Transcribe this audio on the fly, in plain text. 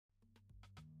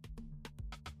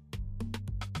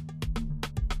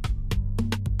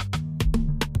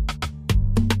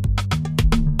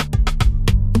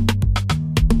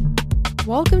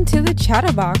Welcome to the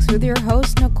Chatta Box with your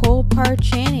host, Nicole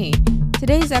Parchani.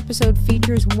 Today's episode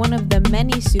features one of the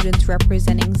many students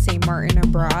representing St. Maarten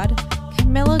abroad,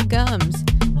 Kamilah Gumbs.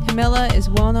 Kamilah is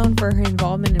well known for her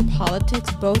involvement in politics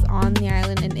both on the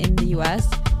island and in the U.S.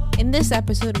 In this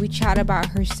episode, we chat about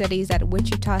her studies at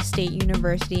Wichita State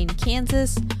University in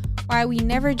Kansas, why we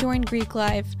never joined Greek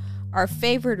life, our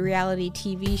favorite reality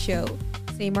TV show,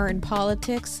 St. Maarten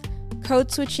politics, code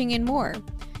switching, and more.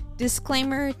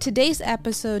 Disclaimer, today's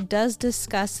episode does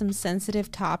discuss some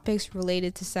sensitive topics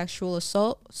related to sexual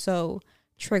assault, so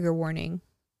trigger warning.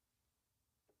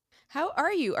 How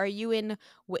are you? Are you in,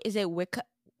 is it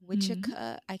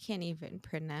Wichita? I can't even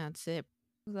pronounce it.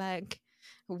 Like,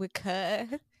 Wichita.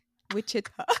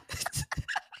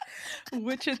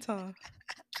 Wichita.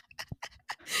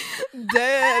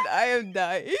 Dead. I am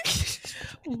dying.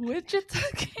 Wichita,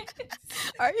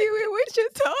 Kansas. Are you in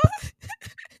Wichita?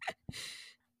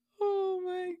 Oh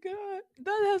my god.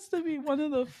 That has to be one of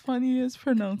the funniest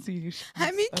pronunciations.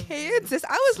 I'm in ever. Kansas.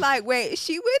 I was like, wait,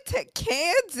 she went to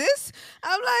Kansas?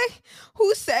 I'm like,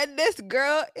 who said this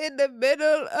girl in the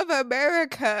middle of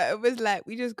America? It was like,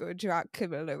 we just gonna drop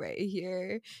Kamilah right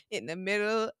here in the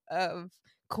middle of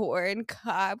corn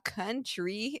cob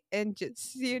country and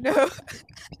just,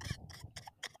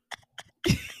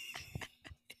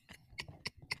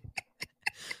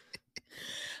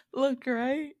 Look,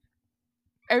 right?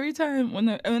 Every time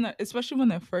especially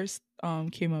when I first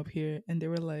came up here and they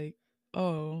were like,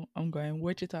 "Oh, I'm going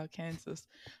Wichita, Kansas."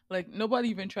 Like nobody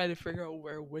even tried to figure out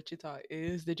where Wichita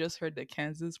is. They just heard the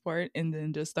Kansas part and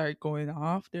then just start going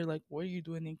off. They're like, "What are you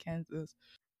doing in Kansas?"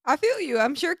 I feel you.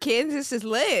 I'm sure Kansas is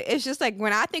lit. It's just like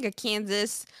when I think of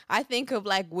Kansas, I think of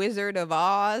like Wizard of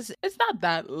Oz. It's not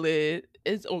that lit.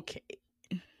 It's okay.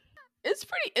 It's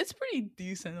pretty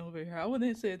decent over here. I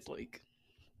wouldn't say it's like,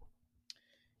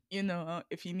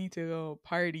 if you need to go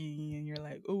party and you're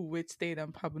like, oh, which state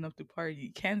I'm popping up to party?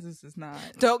 Kansas is not.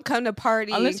 Don't come to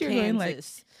party Unless in you're Kansas. going like,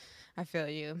 I feel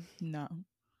you. no.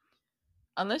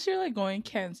 Unless you're like going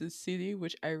Kansas City,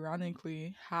 which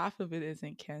ironically half of it is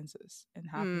in Kansas and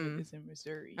half of it is in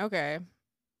Missouri. Okay.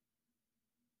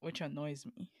 Which annoys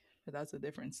me, but that's a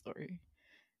different story.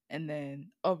 And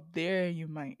then up there you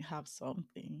might have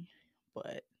something,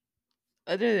 but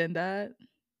other than that,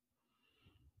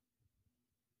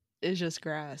 it's just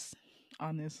grass,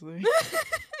 honestly.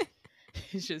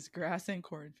 It's just grass and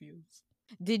cornfields.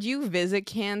 Did you visit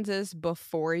Kansas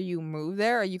before you moved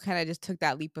there, or you kind of just took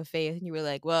that leap of faith and you were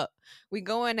like, well, we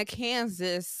going to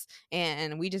Kansas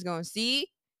and we just going to see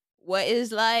what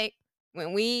is like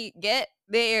when we get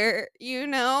there,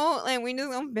 like we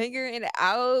just gonna figure it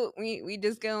out. We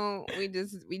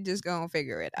just gonna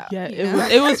figure it out. Yeah,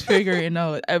 it was figuring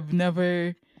out. I've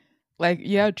never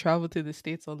I've traveled to the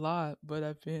States a lot, but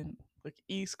I've been like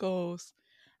East Coast.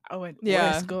 I went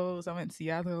West Coast. I went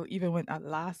Seattle. Even went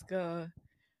Alaska.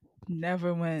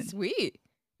 Never went. Sweet,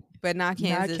 but not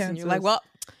Kansas. And you're like, Kansas. well,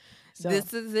 So,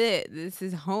 this is it. This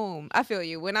is home. I feel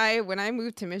you. When I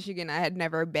moved to Michigan, I had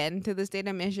never been to the state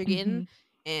of Michigan.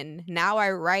 And now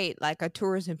I write like a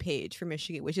tourism page for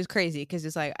Michigan, which is crazy because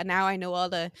it's like now I know all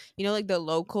the like the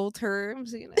local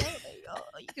terms. Like,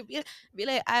 you could be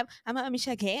like I'm a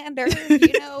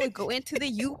Michigander. Go into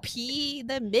the UP,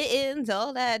 the mittens,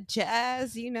 all that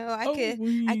jazz.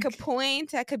 I could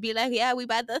point. I could be like, yeah, we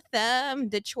by the thumb,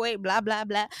 Detroit, blah blah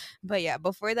blah. But yeah,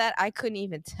 before that, I couldn't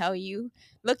even tell you.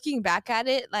 Looking back at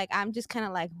it, like I'm just kind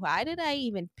of like, why did I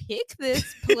even pick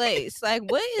this place? Like,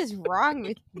 what is wrong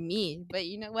with me? But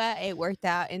you know what? It worked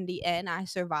out in the end. I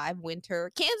survived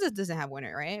winter. Kansas doesn't have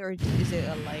winter, right? Or is it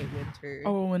a light winter?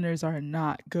 oh, winters are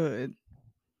not good.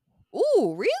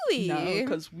 Ooh, really? No,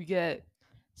 because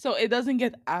so it doesn't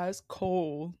get as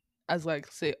cold as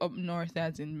like say up north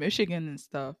as in Michigan and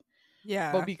stuff.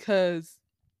 Yeah. But because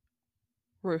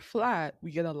we're flat, we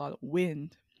get a lot of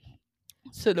wind.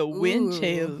 So the wind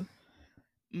chill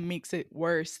makes it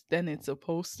worse than it's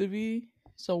supposed to be.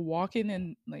 So walking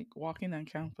on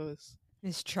campus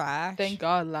is trash. Thank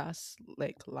God last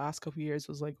couple years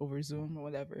was like over Zoom or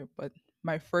whatever. But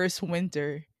my first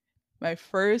winter, I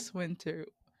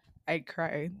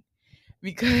cried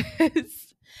because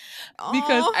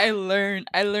I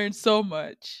learned so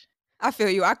much. I feel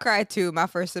you. I cried too my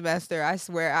first semester. I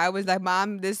swear. I was like,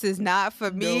 Mom, this is not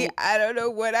for me. Nope. I don't know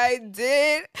what I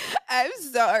did. I'm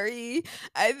sorry.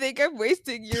 I think I'm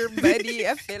wasting your money.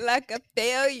 I feel like a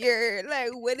failure.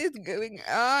 Like, what is going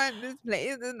on? This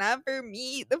place is not for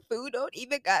me. The food don't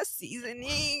even got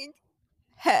seasoning.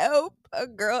 Help a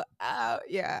girl out.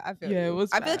 Yeah, I feel you. It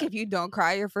was I feel like bad. if you don't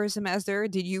cry your first semester,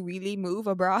 did you really move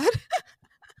abroad?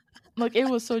 Like, it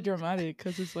was so dramatic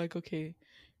because it's like, okay,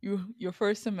 your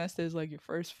first semester is like your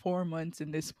first 4 months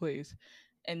in this place,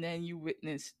 and then you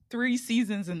witness 3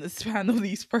 seasons in the span of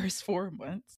these first 4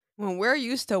 months. When we're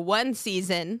used to one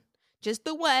season, just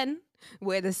the one,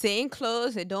 wear the same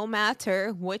clothes. It don't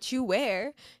matter what you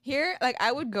wear. Here, like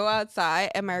I would go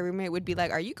outside and my roommate would be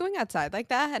like, "Are you going outside like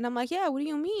that?" And I'm like, "Yeah, what do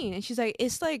you mean?" And she's like,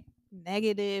 "It's like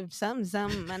negative something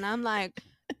something." And I'm like,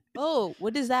 "Oh,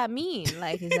 what does that mean?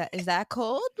 Like is that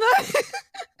cold?"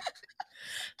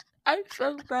 I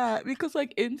felt that because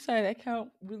like inside I can't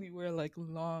really wear like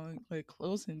long like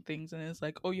clothes and things, and it's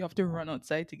like, oh, you have to run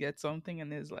outside to get something,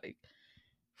 and it's like,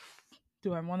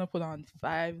 do I want to put on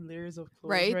 5 layers of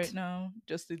clothes right Right? now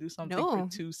just to do something for No,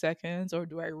 2 seconds, or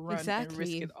do I run and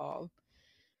risk exactly. it all?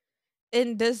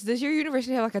 And does your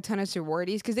university have like a ton of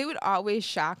sororities? Because they would always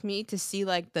shock me to see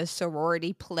like the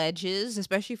sorority pledges,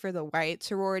 especially for the white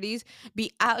sororities,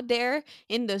 be out there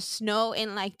in the snow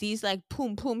in like these like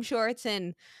poom poom shorts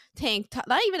and tank top,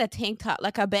 not even a tank top,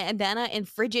 like a bandana in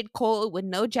frigid cold with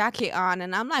no jacket on.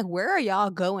 And I'm like, where are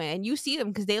y'all going? And you see them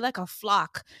because they like a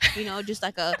flock, just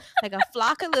like a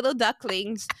flock of little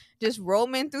ducklings just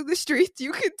roaming through the streets.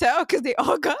 You can tell because they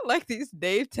all got like these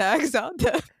name tags on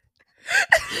them.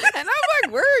 And I'm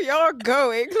like, where are y'all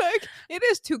going? Like, it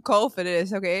is too cold for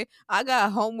this, okay? I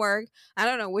got homework. I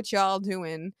don't know what y'all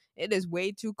doing. It is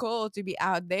way too cold to be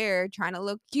out there trying to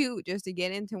look cute just to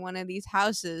get into one of these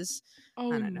houses. I Oh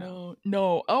don't know. no,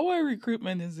 no, our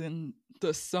recruitment is in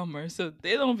the summer, so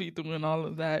they don't be doing all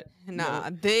of that. No. Nah,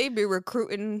 they be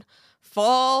recruiting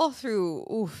fall through.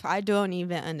 Oof, I don't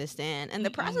even understand. And the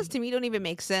process Mm-mm. to me don't even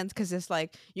make sense because it's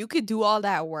like you could do all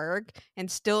that work and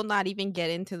still not even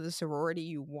get into the sorority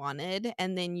you wanted.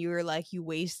 And then you're like, you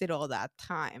wasted all that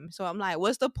time. So I'm like,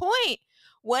 what's the point?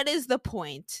 What is the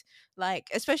point? Like,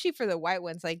 especially for the white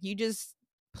ones, like you just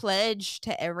pledge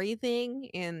to everything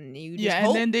and you just Yeah, and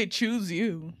hope. then they choose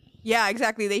you. Yeah,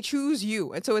 exactly. They choose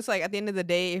you. And so it's like at the end of the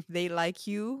day, if they like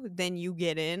you, then you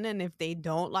get in. And if they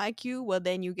don't like you, well,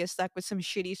 then you get stuck with some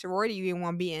shitty sorority you didn't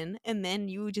want to be in. And then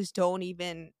you just don't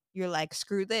even, you're like,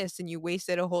 screw this. And you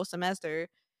wasted a whole semester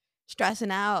stressing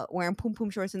out, wearing poom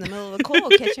poom shorts in the middle of the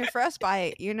cold, catching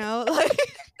frostbite, Like,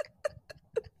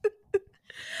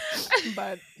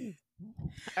 but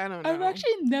I don't I've know.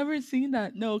 actually never seen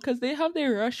that. No, because they have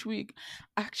their rush week.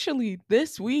 Actually,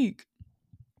 this week,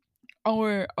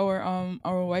 our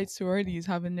white sororities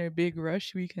having their big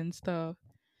rush week and stuff.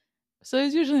 So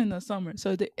it's usually in the summer,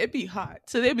 so it be hot,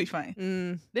 so they'll be fine.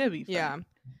 Mm, They'll be fine. yeah.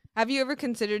 Have you ever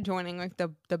considered joining like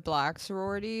the black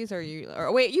sororities?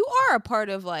 Or wait, you are a part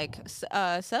of like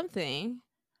something.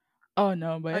 Oh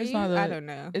no, but Are you? I don't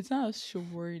know. it's not a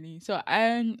sorority. So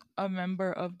I'm a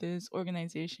member of this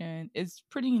organization. It's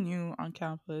pretty new on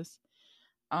campus.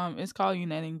 It's called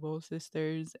Uniting Both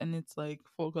Sisters, and it's like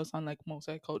focused on like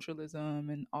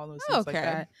multiculturalism and all those things like Okay.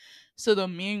 that. So the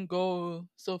main goal,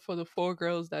 so for the 4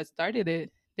 girls that started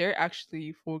it, they're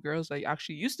actually 4 girls that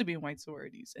actually used to be in white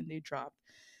sororities, and they dropped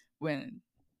when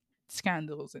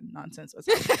scandals and nonsense was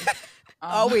happening.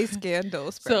 Um, Always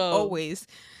scandals, bro. so Always.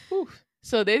 whew,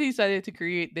 so they decided to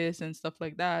create this and stuff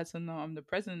like that. So now I'm the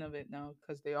president of it now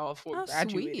because they all 4 How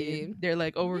graduated. sweet. They're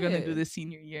like, oh, we're gonna do Yeah. the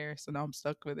senior year, so now I'm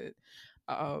stuck with it.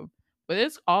 But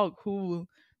it's all cool.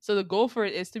 So the goal for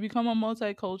it is to become a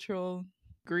multicultural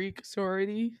Greek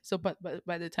sorority. So, but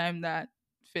by the time that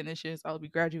finishes, I'll be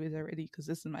graduated already because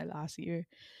this is my last year.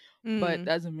 But Mm.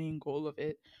 that's the main goal of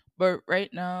it. But right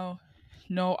now,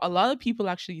 no, a lot of people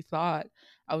actually thought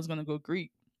I was gonna go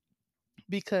Greek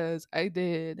because I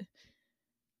did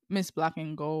Miss Black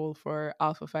and Gold for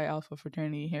Alpha Phi Alpha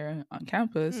fraternity here on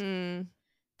campus. Mm.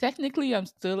 Technically, I'm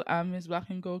still am Miss Black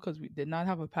and Gold because we did not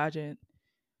have a pageant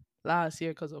last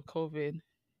year because of COVID.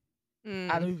 I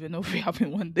Mm. don't even know if we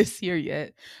haven't won this year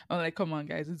yet. I'm like, come on,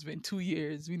 guys, it's been 2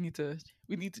 years. We need to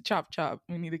chop chop.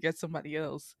 We need to get somebody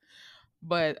else.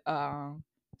 But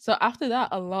so after that,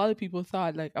 a lot of people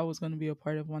thought like I was gonna be a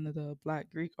part of one of the Black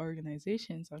Greek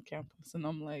organizations on campus, and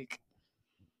I'm like,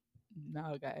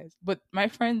 no, guys. But my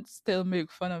friends still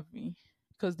make fun of me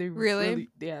because they Really? really,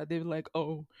 yeah, they're like,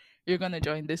 oh, you're gonna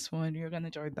join this one, you're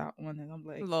gonna join that one, and I'm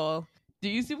like, Lol. do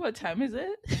you see what time is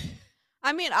it?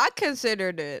 I mean, I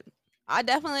considered it. I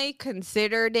definitely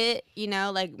considered it,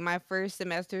 like my first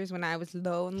semesters when I was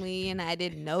lonely and I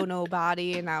didn't know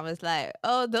nobody and I was like,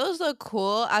 "Oh, those look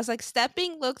cool." I was like,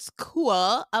 "Stepping looks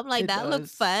cool." I'm like, It "That looked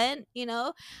does. fun."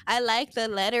 I like the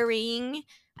lettering.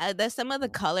 There's some of the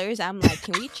colors. I'm like,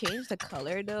 "Can we change the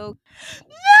color though?"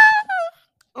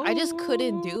 I just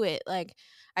couldn't Oh, do it. Like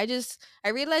I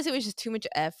realized it was just too much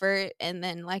effort and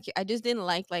then like I just didn't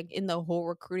like in the whole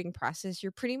recruiting process,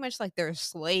 you're pretty much like their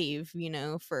slave,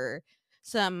 for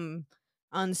some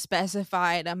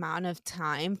unspecified amount of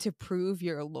time to prove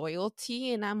your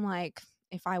loyalty. And I'm like,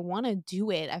 if I want to do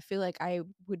it, I feel like I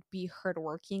would be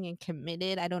hardworking and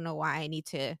committed. I don't know why I need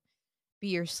to be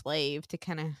your slave to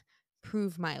kind of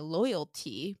prove my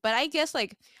loyalty. But I guess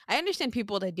like I understand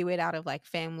people that do it out of like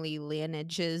family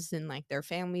lineages and like their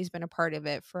family's been a part of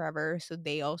it forever. So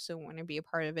they also want to be a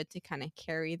part of it to kind of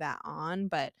carry that on.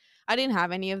 But I didn't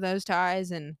have any of those ties,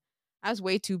 and I was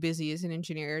way too busy as an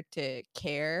engineer to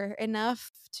care enough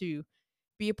to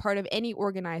be a part of any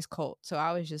organized cult. So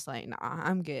I was just like, nah,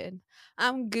 I'm good.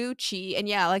 I'm Gucci. And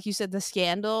yeah, like you said, the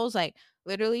scandals, like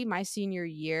literally my senior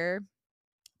year,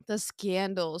 the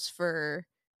scandals for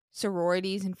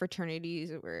sororities and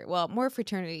fraternities were, well, more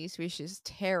fraternities, which is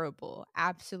terrible.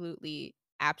 Absolutely,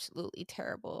 absolutely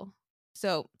terrible.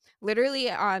 So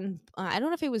literally on I don't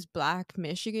know if it was Black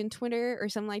Michigan Twitter or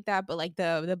something like that, but like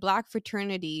the black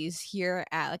fraternities here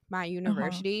at like my Uh-huh.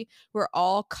 university were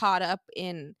all caught up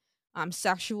in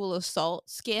sexual assault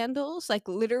scandals. Like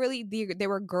literally there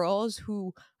were girls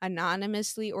who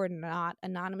anonymously or not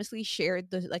anonymously shared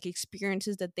the like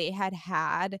experiences that they had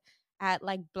had at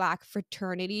like black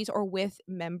fraternities or with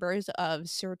members of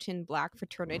certain black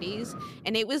fraternities.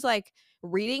 And it was like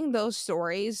reading those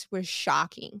stories was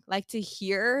shocking, like to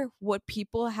hear what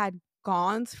people had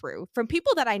gone through from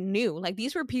people that I knew. Like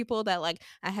these were people that like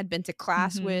I had been to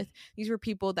class Mm-hmm. with. These were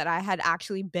people that I had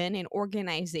actually been in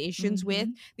organizations with.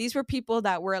 Mm-hmm. These were people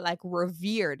that were like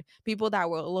revered, people that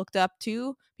were looked up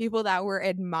to, people that were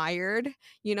admired,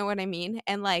 you know what I mean?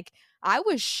 And like I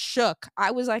was shook. I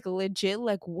was like legit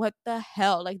like what the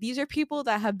hell? Like these are people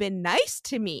that have been nice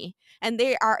to me and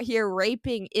they are here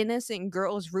raping innocent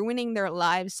girls, ruining their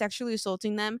lives, sexually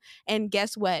assaulting them, and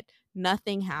guess what?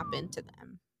 Nothing happened to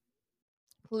them.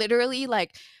 Literally,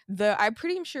 like I'm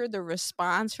pretty sure the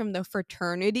response from the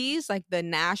fraternities, like the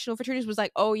national fraternities, was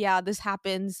like, oh yeah, this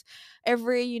happens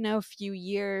every few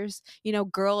years.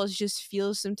 Girls just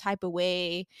feel some type of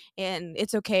way and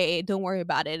it's okay, don't worry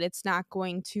about it, it's not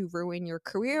going to ruin your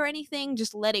career or anything,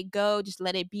 just let it go, just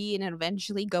let it be, and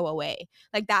eventually go away.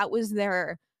 Like that was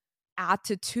their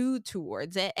attitude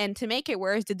towards it. And to make it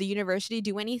worse, did the university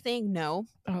do anything? No.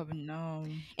 Oh no.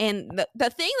 And the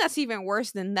thing that's even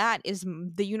worse than that is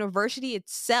the university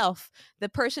itself, the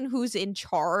person who's in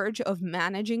charge of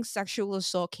managing sexual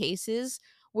assault cases,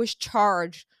 was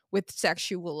charged with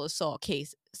sexual assault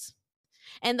cases.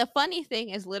 And the funny thing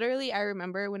is, literally, I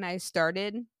remember when I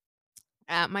started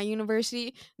at my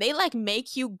university, they like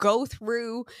make you go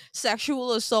through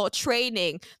sexual assault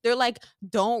training. They're like,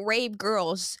 don't rape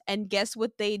girls. And guess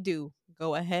what they do?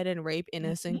 Go ahead and rape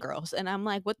innocent Mm-hmm. girls. And I'm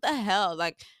like, what the hell?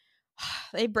 Like,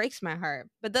 it breaks my heart.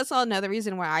 But that's all another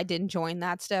reason why I didn't join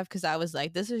that stuff, because I was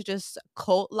like, this is just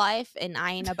cult life and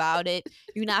I ain't about it.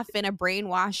 You're not finna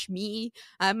brainwash me.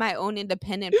 I'm my own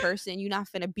independent person. You're not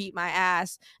finna beat my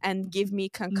ass and give me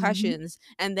Mm-hmm. concussions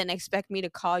and then expect me to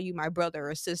call you my brother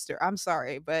or sister. I'm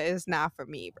sorry, but it's not for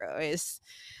me, bro.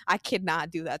 I could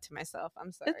not do that to myself. I'm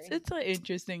It's sorry. it's an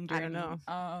interesting I don't journey.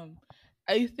 know.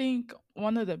 I think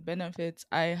one of the benefits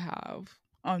I have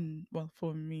on, well,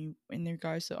 for me in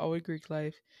regards to our Greek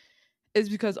life is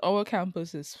because our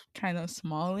campus is kind of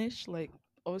smallish. Like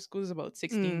our school is about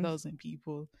sixteen Mm, thousand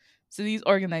people, so these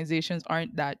organizations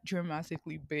aren't that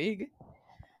dramatically big.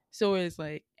 So it's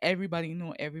like everybody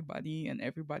know everybody, and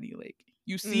everybody, like,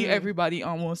 you see mm, everybody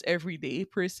almost every day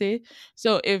per se.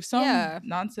 So if some yeah.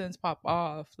 nonsense pop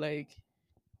off, like,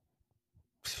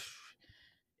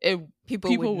 it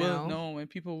People would people will know. know, and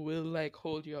people will like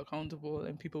hold you accountable,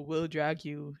 and people will drag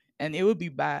you, and it would be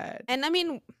bad. And I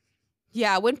mean,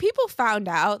 yeah, when people found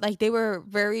out, like they were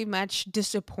very much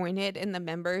disappointed in the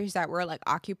members that were like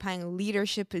occupying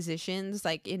leadership positions,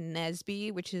 like in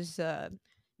NESB, which is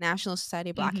National Society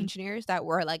of Black Hmm. Engineers, that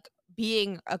were like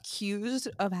being accused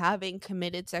of having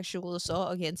committed sexual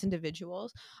assault against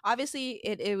individuals. Obviously,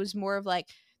 it was more of like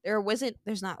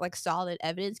there's not like solid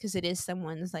evidence because it is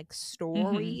someone's like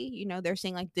story. Hmm. They're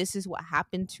saying like this is what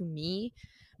happened to me,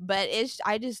 but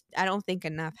I don't think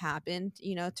enough happened,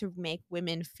 to make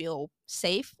women feel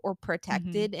safe or Hmm.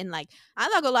 protected. And like I'm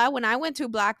not gonna lie, when I went to a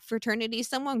black fraternity,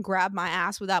 someone grabbed my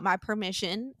ass without my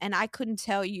permission and I couldn't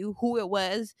tell you who it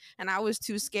was, and I was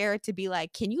too scared to be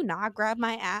like, can you not grab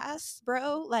my ass,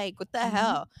 bro? Like what the Hmm.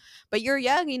 hell? But you're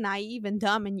young and naive and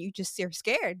dumb and you're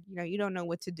scared, you don't know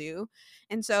what to do.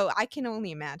 And so I can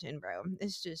only imagine, bro.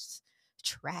 It's just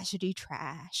tragedy,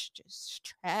 trash, just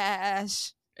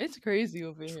trash. It's crazy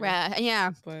over here, Trash.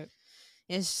 Yeah, but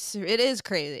it is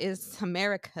crazy. It's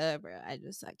America, bro.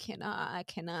 I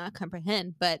cannot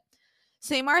comprehend. But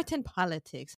St. Martin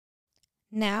politics.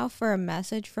 Now for a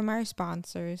message from our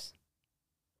sponsors.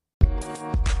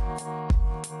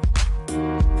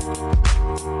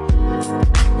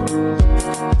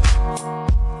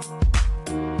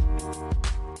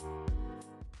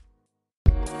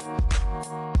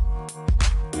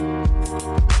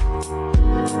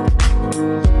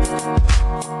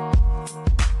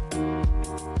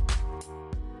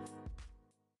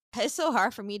 It's so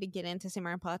hard for me to get into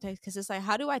Samoan politics because it's like,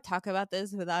 how do I talk about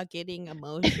this without getting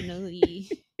emotionally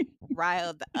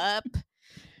riled up?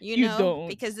 You You know, don't.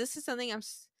 because this is something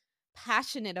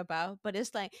passionate about. But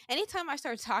it's like anytime I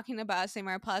start talking about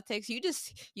Samoan politics,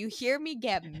 you hear me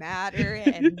get madder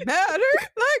and madder,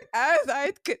 like as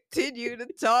I continue to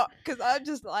talk, because I'm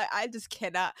just like I just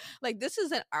cannot. Like this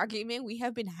is an argument we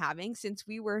have been having since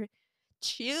we were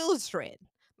children.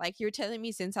 Like you're telling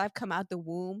me since I've come out the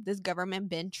womb, this government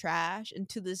been trash, and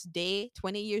to this day,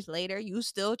 20 years later, you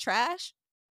still trash?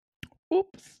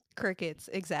 Oops. Crickets,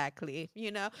 exactly.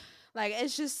 Like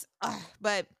it's just,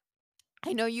 but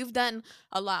I know you've done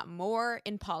a lot more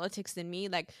in politics than me.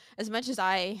 Like as much as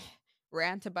I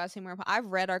rant about saying more, I've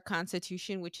read our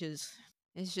constitution, which is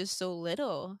it's just so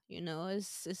little.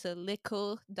 It's a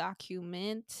little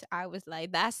document. I was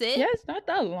like, that's it. Yeah, it's not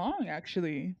that long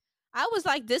actually. I was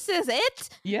like, this is it? This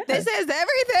Yeah. is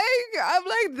everything? I'm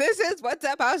like, this is what's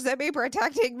supposed to be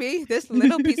protecting me? This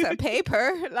little piece of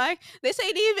paper? Like, this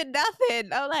ain't even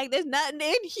nothing. I'm like, there's nothing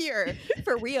in here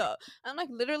for real. I'm like,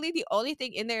 literally, the only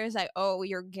thing in there is like, oh,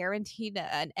 you're guaranteed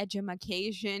an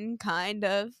education, kind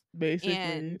of. Basically.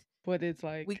 And But it's we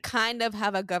like kind of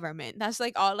have a government. That's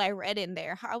like all I read in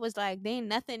there. I was like, there ain't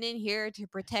nothing in here to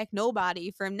protect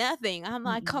nobody from nothing. I'm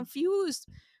like mm-mm. confused.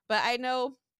 But I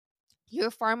know you're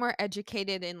far more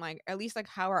educated in like at least like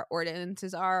how our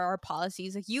ordinances are, our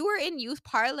policies. Like you were in youth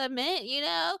parliament,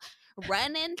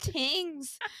 running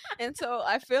things. And so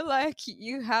I feel like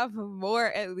you have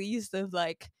more at least of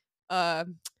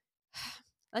um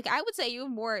like I would say you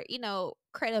have more,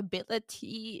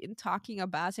 credibility in talking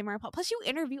about Samurai Plus you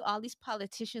interview all these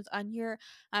politicians on your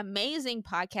amazing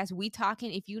podcast, We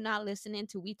Talkin. If you're not listening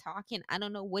to We Talkin, I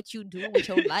don't know what you doing with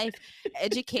your life.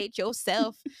 Educate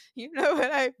yourself. You know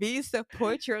what I mean?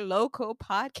 Support your local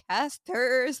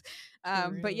podcasters.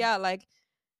 For But real. yeah, like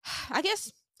I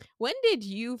guess when did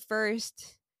you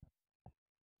first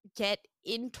get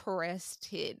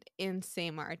interested in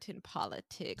St. Martin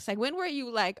politics? Like, when were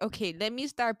you like, okay, let me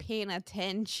start paying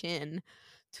attention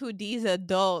to these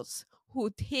adults who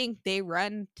think they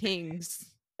run things?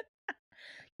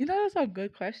 That's a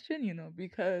good question,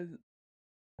 because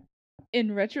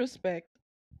in retrospect,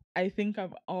 I think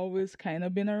I've always kind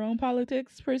of been around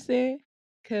politics per se.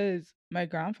 Because my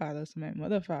grandfather, so my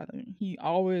mother father, he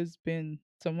always been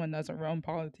someone that's around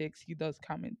politics. He does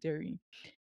commentary.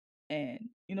 And,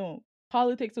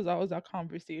 politics was always a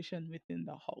conversation within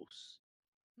the house.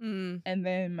 Mm, And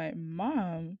then my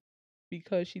mom,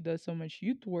 because she does so much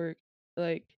youth work,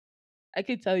 like I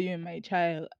could tell you in my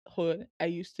childhood, I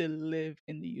used to live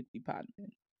in the youth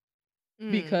department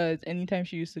mm. because anytime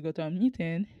she used to go to a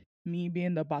meeting, me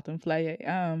being the bottom fly I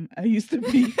am, I used to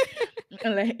be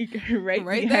like right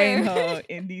Right behind there. her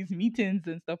in these meetings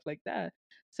and stuff like that.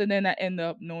 So then I end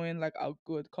up knowing like a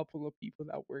good couple of people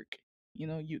that work,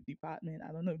 youth department.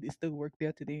 I don't know if they still work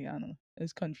there today. I don't know.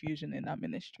 There's confusion in that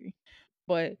ministry.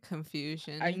 But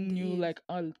Confusion, I knew indeed. like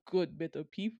a good bit of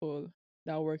people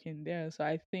that work in there. So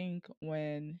I think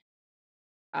when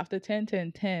after 10,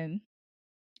 10, 10,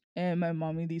 and my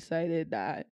mommy decided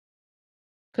that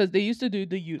because they used to do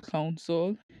the youth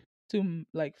council to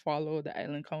like follow the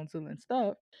island council and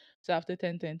stuff. So after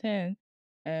 10, 10, 10,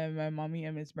 and my mommy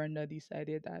and Miss Brenda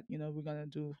decided that, we're gonna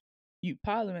do youth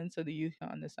parliament so the youth can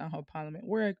understand how parliament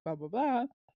work, blah blah blah.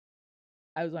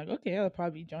 I was like, okay, I'll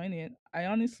probably join it. I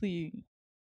honestly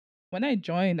when I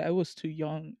joined, I was too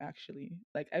young actually.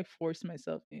 Like I forced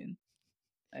myself in.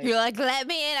 You're Like like, let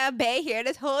me in. I've been here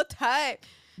this whole time.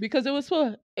 because it was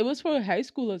for high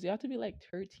schoolers. You have to be like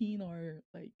 13 or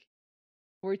like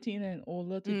 14 and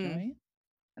older to Mm. join.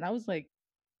 And I was like,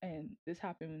 and this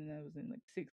happened when I was in like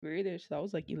sixth grade. So I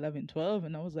was like 11, 12,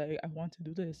 and I was like, I want to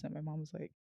do this. And my mom was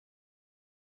like,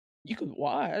 you could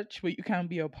watch, but you can't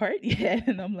be a part yet.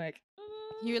 And I'm like,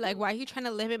 You're like, "Mm, why are you trying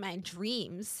to live in my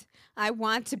dreams? I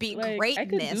want to be like I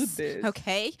could do greatness. this.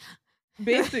 Okay.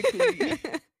 Basically.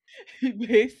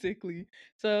 Basically.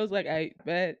 So I was like, I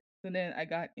bet. And then I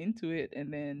got into it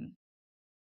and then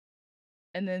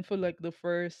for like the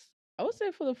first I would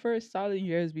say for the first solid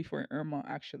years before Irma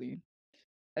actually.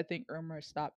 I think Irma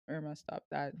stopped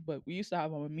that. But we used to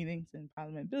have our meetings in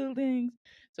parliament buildings.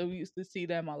 So we used to see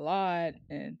them a lot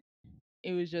and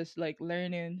it was just like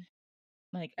learning.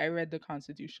 Like I read the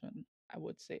constitution, I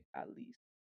would say at least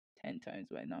 10 times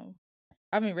by now.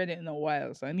 I haven't read it in a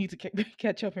while, so I need to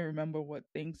catch up and remember what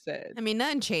things said. I mean,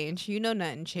 nothing changed. You know,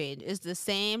 nothing changed. It's the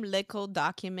same little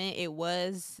document it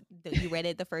was that you read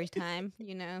it the first time.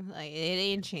 You know, like it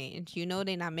ain't changed. You know,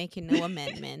 they're not making no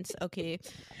amendments. Okay.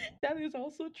 That is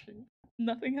also true.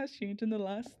 Nothing has changed in the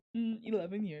last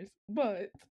 11 years.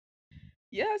 But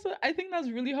yeah, so I think that's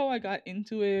really how I got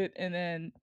into it. And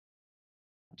then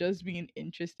just being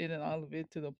interested in all of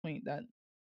it to the point that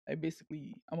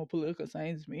I'm a political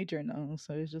science major now.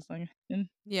 So it's just like,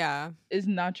 Yeah, it's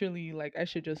naturally like I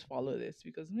should just follow this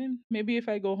because maybe if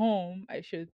I go home, I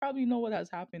should probably know what has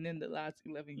happened in the last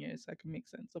 11 years so I can make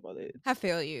sense about it. I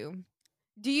feel you.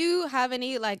 Do you have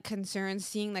any like concerns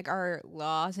seeing like our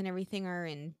laws and everything are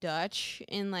in Dutch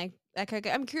and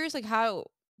I'm curious like how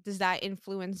does that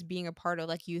influence being a part of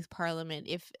like youth parliament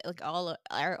if like all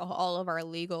of our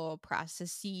legal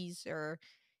processes are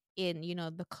in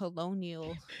the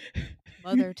colonial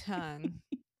mother tongue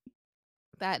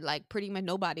that like pretty much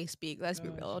nobody speak. Let's be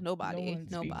Gosh, real, no nobody, one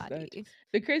speaks Dutch. nobody.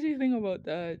 The crazy thing about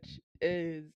Dutch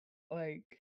is like,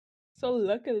 so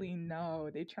luckily now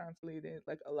they translated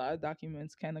like a lot of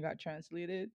documents kind of got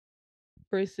translated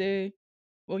per se.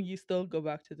 Well, you still go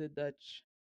back to the Dutch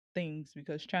things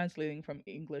because translating from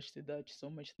English to Dutch, so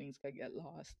much things can get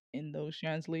lost in those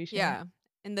translations. Yeah,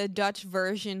 and the Dutch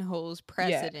version holds Yeah.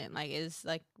 precedent. Like is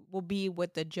like will be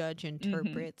what the judge hmm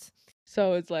interprets.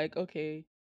 So it's like, okay,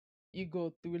 you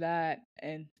go through that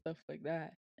and stuff like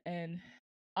that. And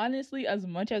honestly, as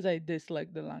much as I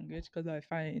dislike the language, because I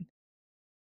find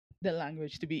the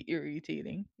language to be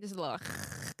irritating, Just a lot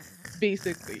of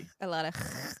basically, a lot of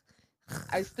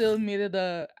I made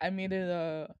it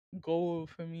a goal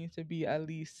for me to be at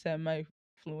least semi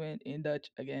fluent in Dutch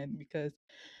again because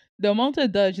the amount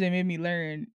of Dutch they made me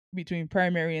learn between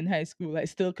primary and high school, I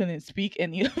still couldn't speak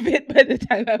any of it by the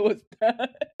time I was done.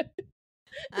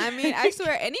 I mean, I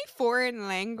swear any foreign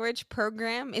language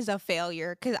program is a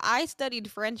failure cuz I studied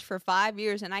French for 5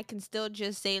 years and I can still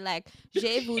just say like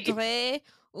je voudrais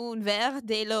un verre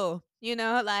de l'eau. You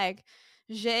know, like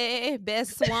j'ai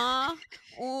besoin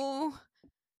un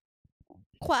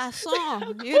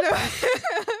croissant, you know?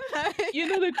 You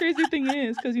know the crazy thing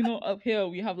is because up here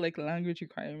we have like language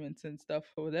requirements and stuff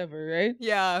or whatever, right?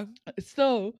 Yeah.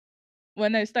 So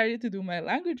when I started to do my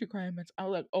language requirements, I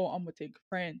was like, oh, I'm gonna take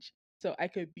French so I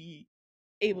could be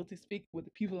able to speak with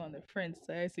the people on the French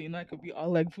side. So I could be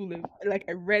all like full like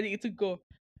ready to go.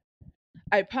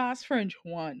 I passed French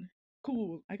one.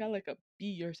 Cool. I got like a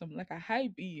B or something, like a high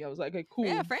B. I was like, okay,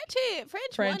 Yeah, cool. French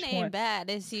one French one. ain't bad.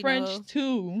 It's French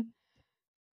two.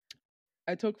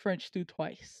 I took French two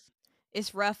twice.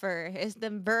 it's rougher. It's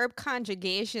them verb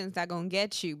conjugations that gonna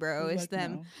get you, I bro. was It's like,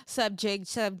 them no.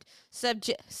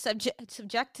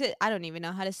 subjective. I don't even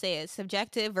know how to say it.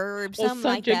 Subjective verb, Oh, something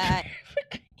like subject.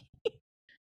 that.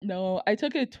 No, I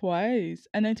took it twice,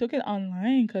 and I took it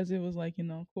online because it was like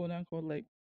quote unquote like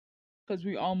because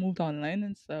we all moved online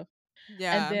and stuff. And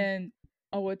Yeah, then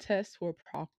our tests were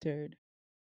proctored,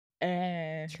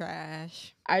 and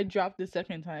trash. I dropped the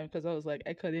second time because I was like,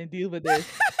 I couldn't deal with this.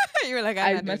 You were like, I'm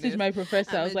I not doing messaged this. my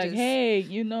professor. I'm I was gonna like, just.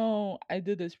 hey, I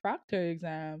did this proctor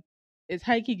exam. It's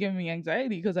high key giving me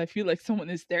anxiety because I feel like someone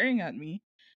is staring at me.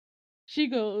 She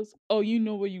goes, oh, you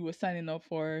know what you were signing up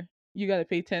for. You got to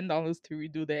pay $10 to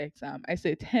redo the exam. I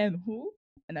said, 10 who?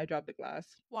 And I dropped the class.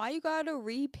 Why you gotta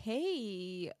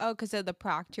repay? Oh, because of the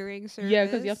proctoring Yeah,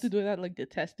 because you have to service. do it at like the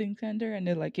testing center and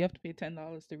they're like, you have to pay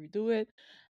 $10 to redo it.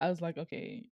 I was like,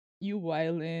 okay, you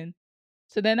wildin'.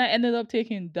 So then I ended up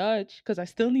taking Dutch because I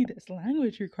still need this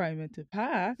language requirement to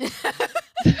pass.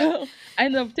 So I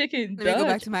ended up taking Let me go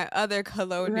back Dutch, to my other right? I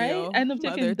colonial ended up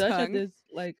mother taking Dutch at tongue. this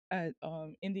like at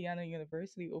Indiana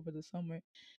University over the summer.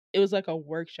 It was like a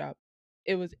workshop.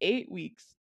 It was 8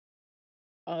 weeks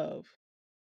of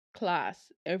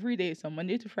class every day, so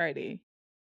Monday to Friday,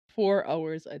 4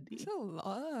 hours a That's day. a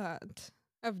lot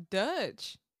of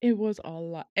Dutch. It was a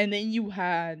lot. And then you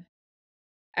had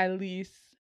at least,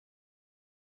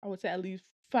 I would say at least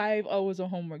 5 hours of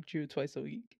homework due twice a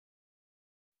week.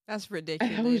 That's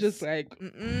I was just ridiculous. like,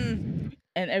 Mm-mm.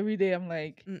 and every day I'm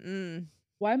like, Mm-mm.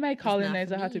 why my It's not for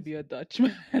colonizer had to me. be a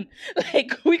Dutchman?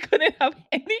 Like we couldn't have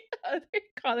any other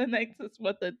colonizers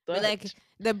but the Be like, Dutch.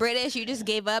 the British, you just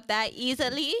gave up that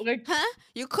easily? Like Huh?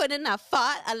 You couldn't have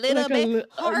fought a little bit you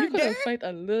could harder? have fight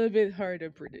a little bit harder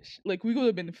British. Like we could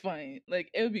have been fine. Like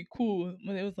it would be cool.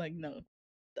 But it was like no,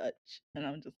 Dutch. And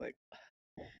I'm just like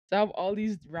so I have all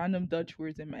these random Dutch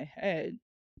words in my head.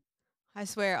 I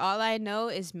swear, all I know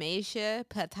is meisje,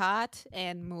 patat,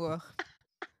 and moer.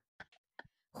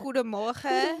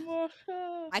 Goedemorgen.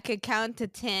 Goedemorgen. I could count to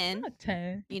 10. Not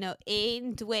 10. You know,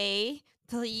 1, 2,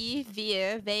 3,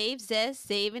 4, 5, 6,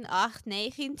 7, 8,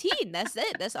 9, 10. That's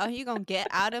it. That's all you're gonna get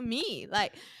out of me.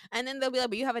 Like, and then they'll be like,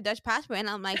 but you have a Dutch passport. And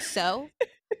I'm like, so?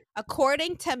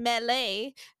 According to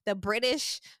Malay, the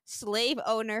British slave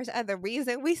owners are the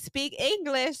reason we speak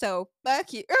English. So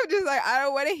fuck you. I'm just like, I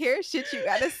don't want to hear shit you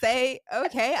gotta say.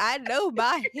 Okay, I know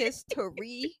my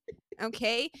history.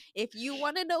 Okay, if you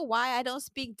want to know why I don't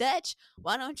speak Dutch,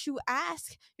 why don't you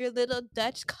ask your little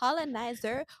Dutch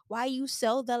colonizer why you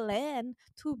sell the land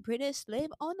to British slave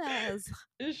owners?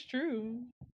 It's true.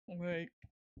 Like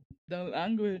the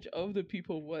language of the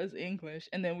people was English,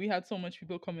 and then we had so much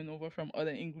people coming over from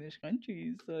other English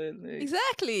countries. So like,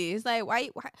 Exactly. It's like why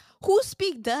who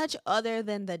speak Dutch other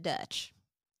than the Dutch?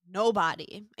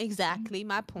 Nobody. Exactly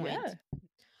my point. yeah,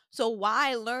 So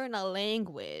why learn a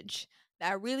language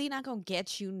that really not gonna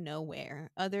get you nowhere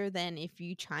other than if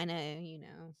you trying to,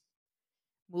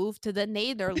 move to the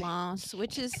Netherlands,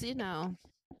 which is,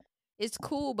 it's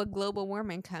cool, but global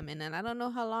warming coming, and I don't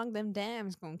know how long them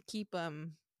dams gonna keep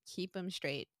them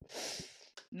straight.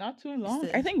 not too It's long.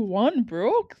 I the think one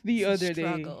broke the it's a other day.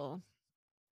 struggle.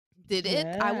 Did it?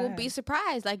 I won't Yeah. be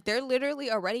surprised. Like they're literally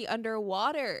already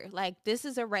underwater. Like this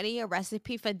is already a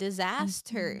recipe for Mhm.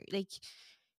 disaster. Like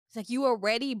it's like you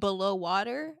already below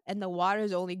water and the water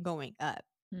is only going up.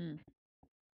 Mm.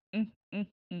 Mm, mm,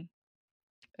 mm.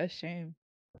 A shame.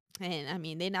 And I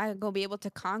mean, they're not gonna be able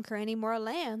to conquer any more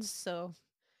lands. So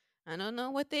I don't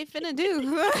know what they finna do.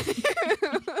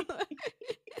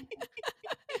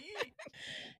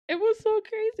 It was so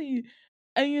crazy.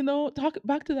 And talk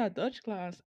back to that Dutch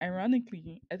class.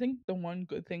 Ironically, I think the one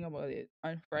good thing about it,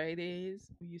 on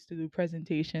Fridays, we used to do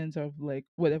presentations of like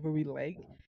whatever we like,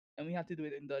 and we had to do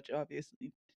it in Dutch,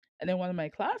 obviously. And then one of my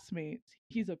classmates,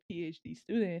 he's a PhD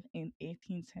student in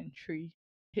 18th century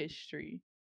history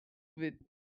with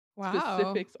Wow.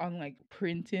 specifics on like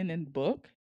printing and book.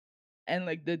 And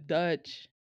like the Dutch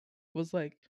was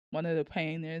like one of the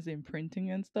pioneers in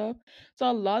printing and stuff. So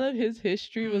a lot of his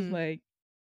history was Hmm. like,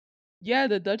 yeah,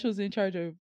 the Dutch was in charge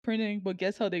of printing, but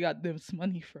guess how they got this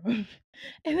money from?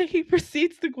 And then he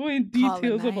proceeds to go in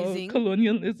details about Colonizing,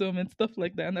 colonialism and stuff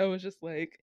like that. And I was just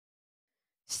like,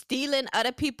 stealing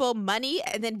other people money,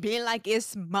 and then being like,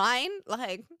 "It's mine."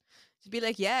 Like, just be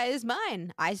like, "Yeah, it's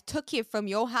mine. I took it from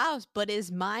your house, but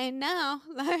it's mine now."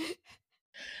 Like,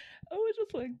 I was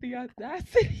just like, the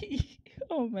audacity.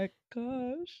 Oh my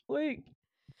gosh. Like,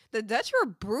 the Dutch were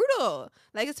brutal.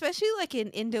 Like, especially like in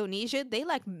Indonesia, they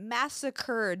like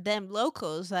massacred them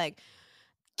locals. Like,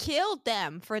 killed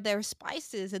them for their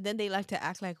spices, and then they like to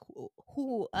act like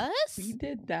who we us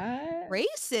did that. Could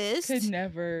racist.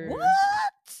 never.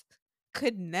 What?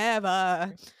 Could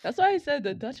never. That's why I said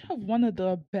the Dutch have one of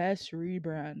the best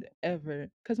rebrand ever.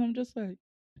 Cause I'm just like,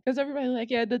 cause everybody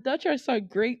like, yeah, the Dutch are such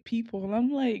great people. And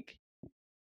I'm like,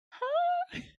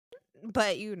 huh?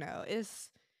 But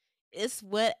it's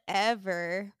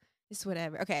whatever. It's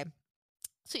whatever. Okay.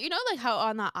 So like how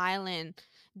on the island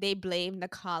they blame the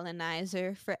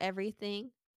colonizer for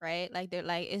everything, right? Like they're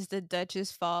like, it's the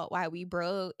Dutch's fault why we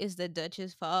broke. It's the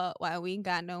Dutch's fault why we ain't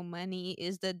got no money.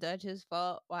 It's the Dutch's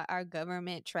fault why our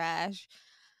government trash.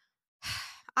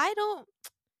 I don't,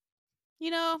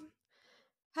 you know,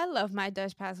 I love my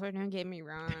Dutch passport, don't get me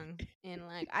wrong. And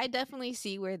like I definitely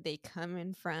see where they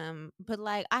coming from. But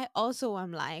like I also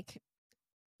am like,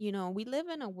 we live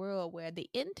in a world where the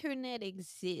internet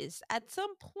exists. At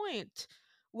some point,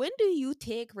 when do you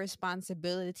take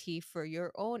responsibility for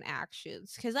your own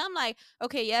actions? Because I'm like,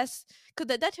 okay, yes, could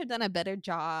the Dutch have done a better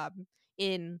job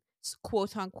in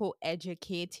quote unquote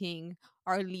educating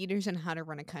our leaders on how to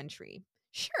run a country?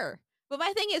 Sure. But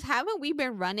my thing is, haven't we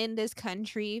been running this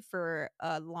country for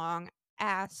a long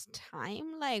ass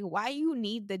time? Like, why you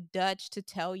need the Dutch to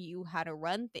tell you how to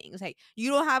run things? Like, you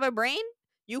don't have a brain?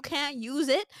 You can't use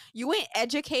it. You ain't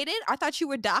educated. I thought you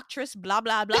were doctress, blah,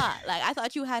 blah, blah. Like, I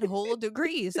thought you had whole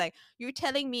degrees. Like, you're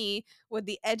telling me with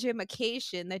the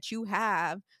education that you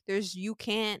have, you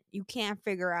can't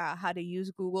figure out how to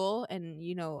use Google and,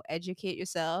 educate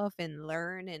yourself and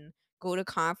learn and go to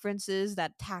conferences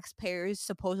that taxpayers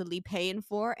supposedly paying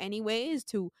for anyways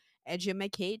to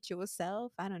educate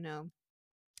yourself. I don't know.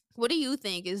 What do you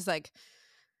think is like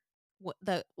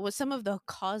what some of the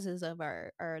causes of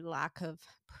our lack of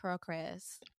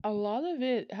progress? A lot of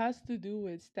it has to do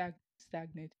with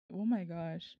stagnate. Oh my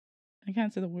gosh. I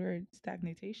can't say the word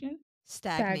stagnation.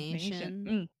 Stagnation.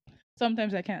 Stagnation.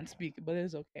 Sometimes I can't speak, but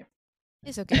it's okay.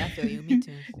 It's okay. I feel you. Me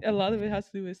too. A lot of it has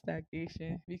to do with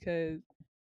stagnation because,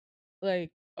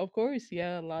 like, of course,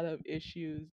 yeah, a lot of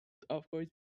issues, of course,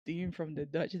 stem from the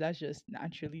Dutch. That's just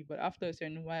naturally. But after a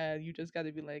certain while, you just got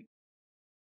to be like,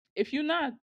 if you're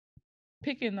not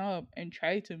picking up and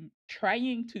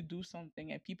trying to do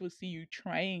something, and people see you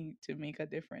trying to make a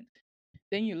difference,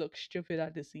 then you look stupid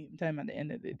at the same time at the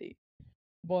end of the day.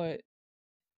 But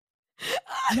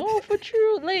no, for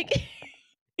true, like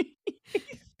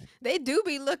They do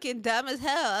be looking dumb as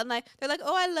hell. I'm like, they're like,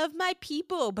 oh, I love my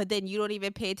people, but then you don't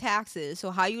even pay taxes.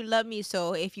 So how you love me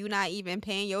so if you not even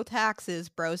paying your taxes,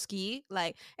 broski?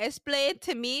 Like, explain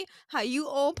to me how you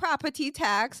own property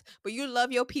tax, but you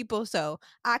love your people so.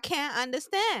 I can't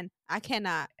understand. I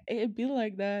cannot. it be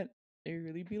like that. It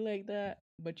really be like that.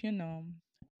 But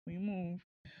we move.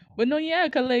 But no, yeah,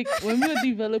 cause like when we were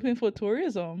developing for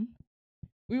tourism,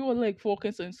 we were like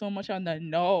focusing so much on that.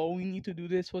 No, we need to do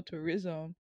this for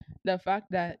tourism. The fact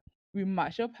that we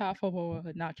mash up half of our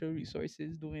natural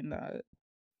resources doing that.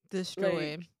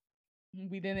 Destroy. Like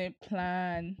we didn't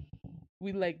plan.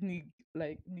 We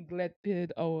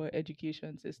neglected our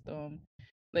education system.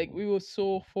 Like we were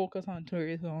so focused on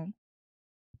tourism,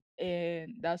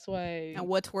 and that's And why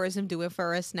what tourism doing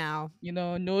for us now?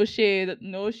 no shade,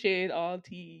 no shade, all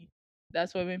tea.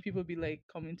 That's why when people be like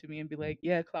coming to me and be like,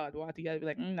 "Yeah, Claude, what?" I'd be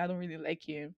like, I don't really like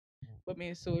him, but may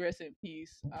his soul rest in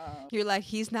peace. You're like,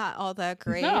 he's not all that He's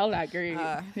not great. all that great.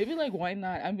 Uh, They be like, "Why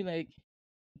not?" I'd be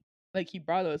like he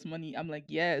brought us money. I'm like,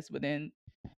 yes, but then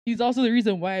he's also the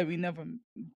reason why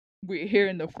we're here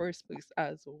in the first place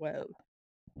as well.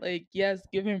 Like, yes,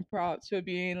 give him props for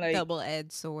being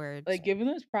double-edged swords. like giving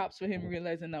us props for him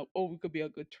realizing that, oh, we could be a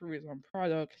good tourism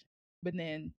product. But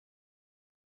then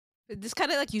This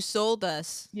kind of like you sold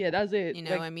us. yeah, that's it. You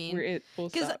know, Like I we're mean, it, full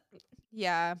because stop.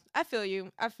 yeah, I feel you.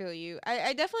 I feel you.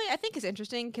 I definitely I think it's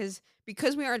interesting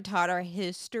because we aren't taught our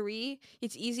history.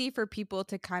 It's easy for people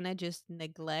to kind of just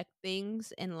neglect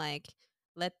things and like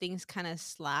let things kind of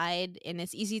slide, and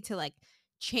it's easy to like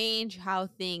change how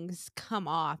things come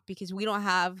off because we don't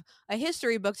have a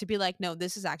history book to be like, no,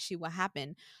 this is actually what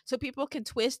happened. So people can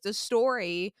twist the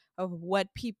story of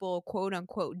what people quote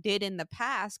unquote did in the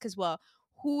past because well,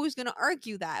 who's going to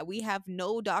argue that? We have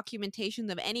no documentation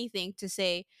of anything to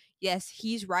say, yes,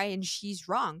 he's right and she's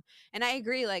wrong. And I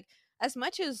agree. Like, as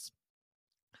much as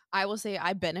I will say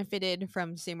I benefited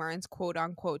from St. Martin's quote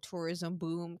unquote tourism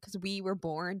boom because we were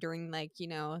born during like, you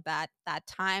know, that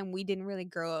time. We didn't really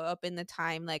grow up in the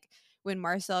time like when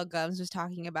Marcel Gumbs was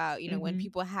talking about, you know, when Mm-hmm.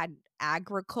 people had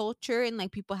agriculture and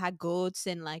like people had goats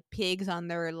and like pigs on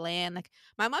their land. Like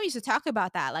my mom used to talk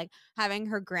about that, like having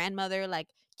her grandmother like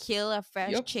kill a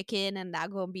fresh Yep. chicken and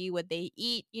that gonna be what they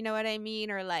eat, you know what I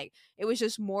mean? Or like it was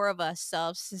just more of a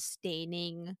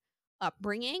self-sustaining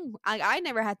upbringing. I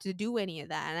never had to do any of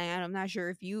that, and I'm not sure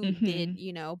if you did, Mm-hmm.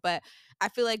 you know. But I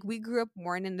feel like we grew up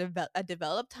more in a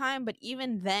developed time. But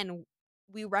even then,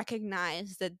 we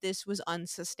recognized that this was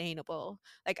unsustainable.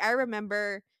 Like I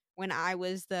remember when I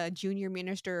was the junior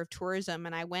minister of tourism,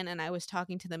 and I went and I was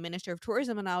talking to the minister of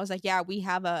tourism, and I was like, "Yeah, we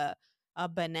have a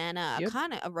banana Yep.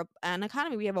 economy, an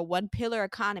economy. We have a one pillar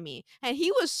economy," and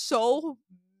he was so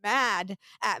mad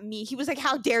at me. He was like,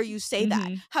 "How dare you say that?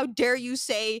 Mm-hmm. How dare you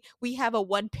say we have a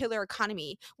one pillar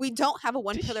economy? We don't have a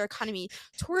one pillar economy.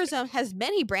 Tourism has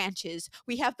many branches.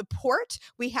 We have the port,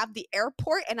 we have the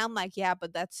airport." And I'm like, "Yeah,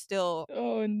 but that's still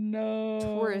Oh no.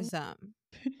 tourism."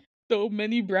 So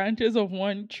many branches of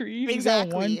one tree. We got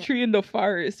one Exactly. tree in the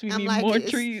forest. We I'm need like, more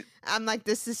it's, trees. I'm like,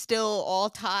 this is still all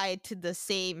tied to the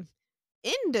same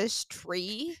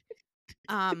industry.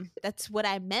 That's what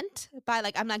I meant by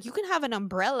like I'm like you can have an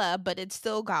umbrella but it's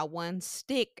still got one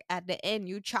stick at the end.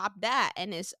 You chop that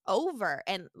and it's over.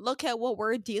 And look at what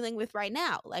we're dealing with right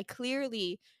now. Like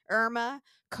clearly Irma,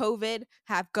 COVID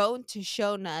have gone to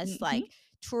shown us Mm-hmm. like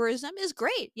tourism is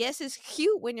great. Yes, it's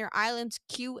cute when your island's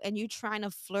cute and you trying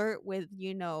to flirt with,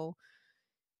 you know,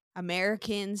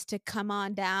 Americans to come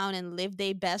on down and live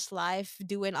their best life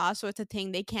doing all sorts of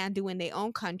things they can't do in their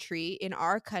own country, in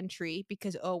our country,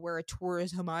 because, oh, we're a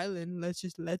tourism island. Let's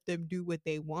just let them do what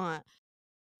they want.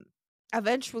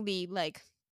 Eventually, like,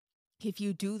 if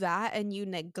you do that and you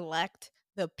neglect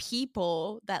the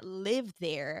people that live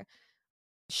there,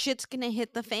 shit's gonna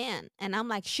hit the fan. And I'm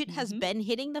like, shit has Mm-hmm. been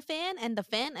hitting the fan, and the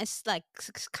fan is like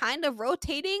kind of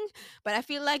rotating, but I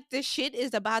feel like this shit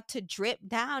is about to drip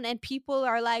down, and people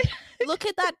are like, look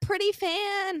at that pretty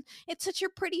fan. It's such a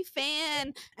pretty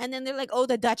fan. And then they're like, oh,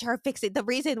 the Dutch are fixing the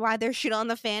reason why there's shit on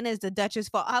the fan is the Dutch's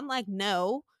fault. I'm like,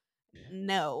 no,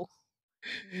 no,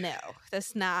 no.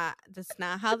 That's not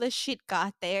how the shit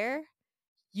got there.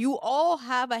 You all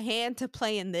have a hand to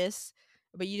play in this,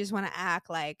 but you just want to act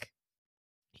like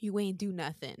you ain't do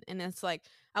nothing. And it's like,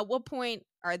 at what point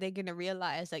are they going to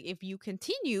realize, like, if you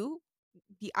continue,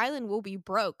 the island will be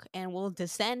broke and will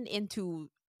descend into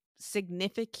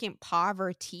significant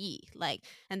poverty. Like,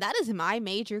 and that is my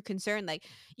major concern. Like,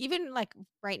 even like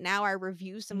right now, I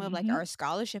review some of like Mm-hmm. our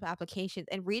scholarship applications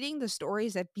and reading the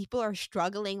stories that people are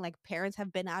struggling, like parents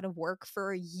have been out of work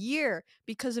for a year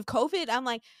because of COVID. I'm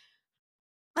like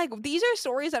these are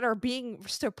stories that are being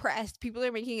suppressed. People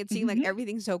are making it seem like Mm-hmm.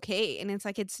 everything's okay, and it's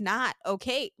like it's not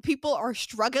okay. People are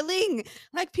struggling.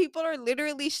 Like people are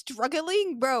literally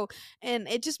struggling, bro. And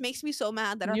it just makes me so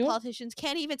mad that our Yep. politicians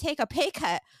can't even take a pay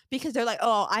cut because they're like,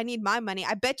 "Oh, I need my money."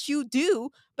 I bet you do,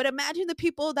 but imagine the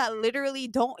people that literally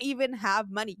don't even have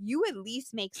money. You at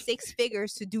least make six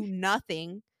figures to do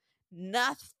nothing.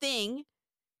 Nothing.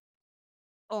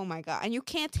 Oh my god. And you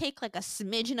can't take like a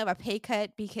smidgen of a pay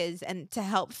cut because and to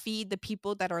help feed the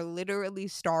people that are literally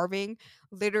starving,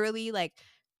 literally like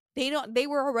they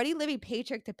were already living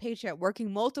paycheck to paycheck,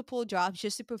 working multiple jobs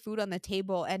just to put food on the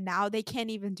table, and now they can't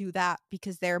even do that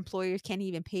because their employers can't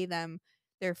even pay them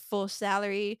their full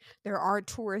salary. There aren't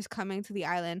tourists coming to the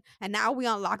island, and now we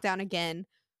on lockdown again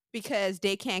because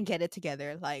they can't get it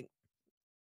together. Like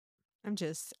I'm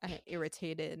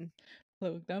irritated.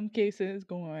 Look, them cases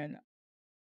going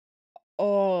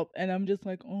up, and I'm just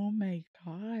like, oh my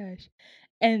gosh.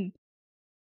 And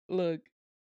look,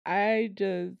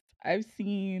 I've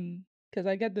seen, because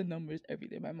I get the numbers every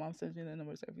day. My mom sends me the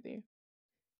numbers every day.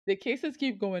 The cases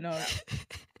keep going up.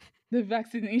 The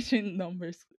vaccination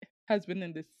numbers has been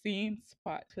in the same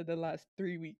spot for the last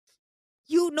 3 weeks.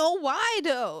 You know why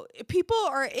though? People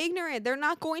are ignorant. They're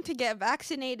not going to get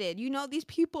vaccinated. You know these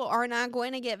people are not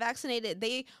going to get vaccinated.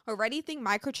 They already think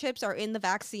microchips are in the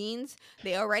vaccines.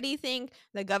 They already think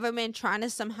the government trying to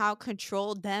somehow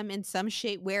control them in some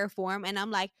shape, way, or form. And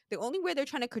I'm like, the only way they're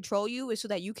trying to control you is so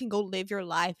that you can go live your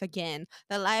life again.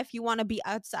 The life you want to be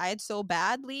outside so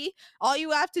badly. All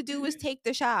you have to do is take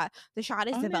the shot. The shot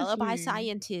is developed by Honestly,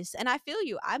 scientists. And I feel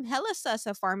you. I'm hella sus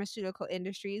of pharmaceutical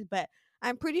industries, but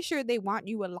I'm pretty sure they want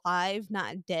you alive,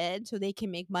 not dead, so they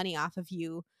can make money off of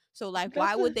you. So like that's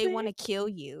why the would they want thing. to kill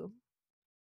you?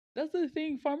 That's the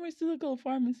thing. Pharmaceutical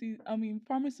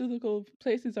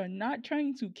places are not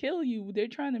trying to kill you. They're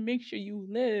trying to make sure you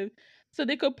live so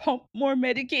they could pump more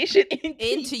medication into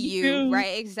Into you, you.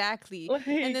 right? Exactly.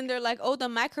 And then Like, they're like, "Oh, the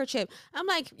microchip." I'm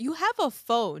like, "You have a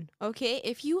phone, okay?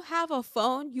 If you have a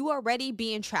phone, you are already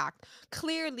being tracked.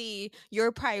 Clearly,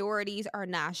 your priorities are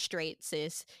not straight,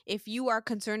 sis. If you are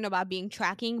concerned about being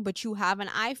tracking, but you have an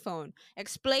iPhone,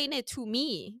 explain it to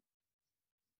me.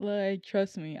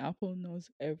 trust me, Apple knows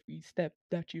every step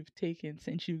that you've taken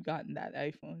since you've gotten that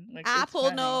iPhone. Like, it's Apple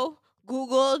fine. know,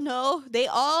 Google know, they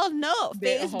all know,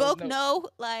 They all Facebook know. know,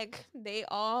 like they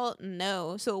all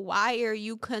know. So why are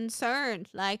you concerned?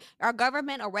 Like our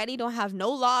government already don't have no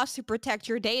laws to protect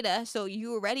your data, so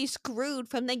you already screwed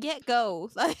from the get-go.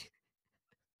 Like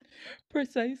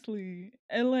Precisely.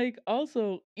 And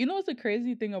also, what's the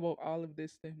crazy thing about all of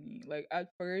this to me? Like, at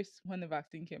first, when the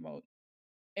vaccine came out,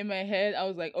 in my head, I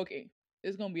was like, okay,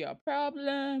 there's gonna be a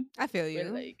problem I feel with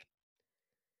you.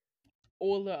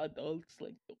 older adults,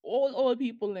 like the old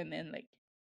people, and then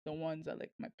the ones that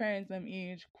my parents them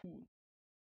age, cool.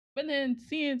 But then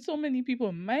seeing so many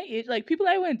people my age, like people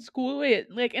I went to school with,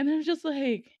 and I'm just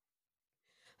like,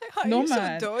 Like, how are no you so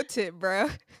man. doted, bro?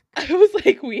 I was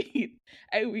like, wait.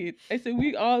 I said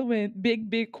we all went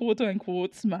big quote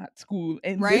unquote smart school,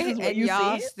 and this Right? is what And you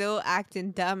y'all say? still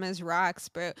acting dumb as rocks,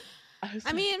 bro. I was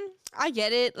I like, mean, I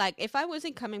get it. Like, if I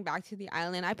wasn't coming back to the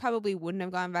island, I probably wouldn't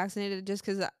have gotten vaccinated just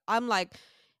because I'm like,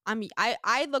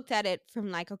 I looked at it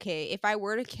from like, okay, if I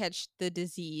were to catch the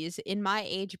disease in my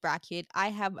age bracket, I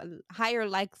have a higher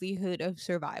likelihood of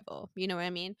survival. You know what I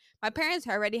mean? My parents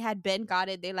already had been got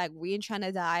it. They like, we ain't trying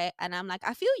to die. And I'm like,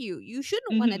 I feel you. You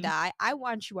shouldn't want to mm-hmm, die. I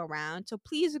want you around. So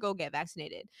please go get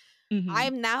vaccinated. mm-hmm.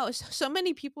 I'm now so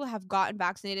many people have gotten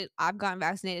vaccinated. I've gotten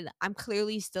vaccinated. I'm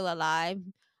clearly still alive.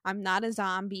 I'm not a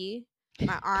zombie.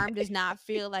 My arm does not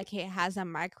feel like it has a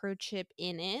microchip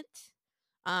in it.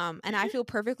 And I feel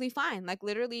perfectly fine. Like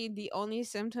literally the only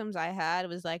symptoms I had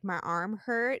was like my arm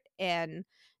hurt and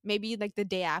maybe like the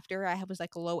day after was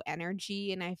like low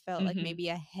energy and I felt like Mm-hmm. maybe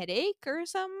a headache or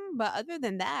something. But other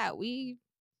than that, we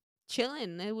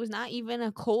chilling. It was not even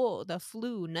a cold, a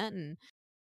flu, nothing.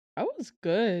 I was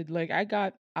good. Like I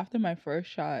got after my first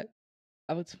shot,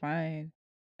 I was fine.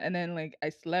 And then I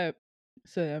slept.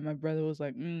 So then my brother was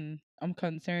like, I'm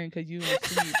concerned because you didn't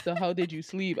sleep. So how did you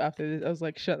sleep after this? I was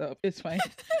like, shut up. It's fine.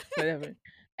 Whatever.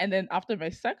 And then after my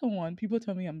second one, people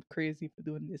tell me I'm crazy for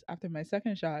doing this. After my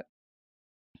second shot,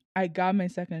 I got my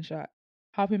second shot,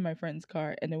 hop in my friend's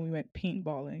car, and then we went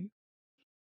paintballing.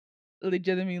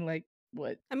 Legitimately,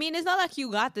 what, I mean, it's not like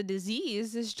you got the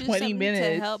disease. It's just 20 something to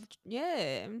minutes? help.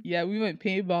 Yeah. Yeah, we went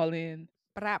paintballing.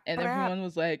 Brap, and brap. everyone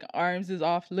was like, arms is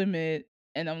off limit.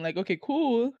 And I'm like, okay,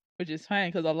 cool, which is fine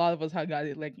because a lot of us had got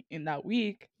it like in that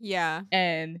week. Yeah.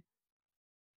 And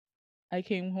I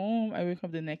came home, I woke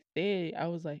up the next day, I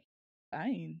was like,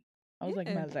 fine. I was like,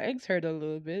 Yeah. my legs hurt a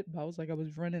little bit, but I was like, I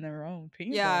was running around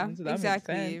Yeah, paintballing, so that makes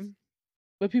sense. exactly.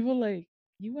 But people like,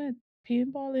 you went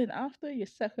paintballing after your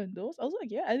second dose? I was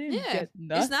like, yeah, I didn't Yeah. get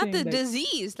It's not nothing. the Like,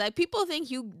 disease. Like people think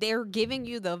they're giving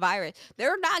you the virus.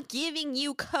 They're not giving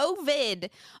you COVID.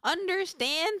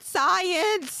 Understand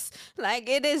science. Like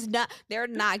it is not they're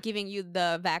not giving you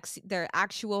the vaccine their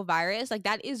actual virus. Like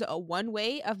that is a one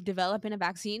way of developing a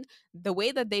vaccine. The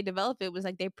way that they developed it was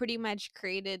like they pretty much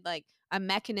created like a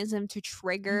mechanism to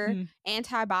trigger hmm,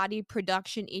 antibody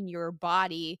production in your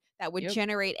body that would yep,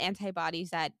 generate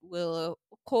antibodies that will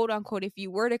quote unquote if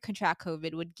you were to contract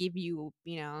COVID would give you,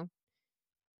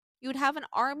 you would have an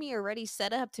army already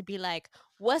set up to be like,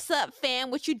 "What's up,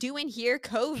 fam? What you doing here?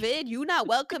 COVID? You not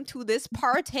welcome to this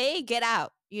party. Get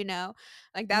out."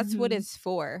 Like that's what hmm. it's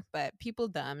for. But people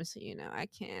dumb, so I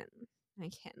can't. I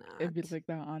It'd cannot. be like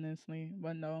that, honestly.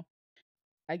 But no,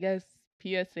 I guess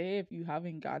PSA, if you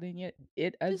haven't gotten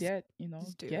it as Just, yet,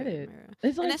 just do get it, it. bro.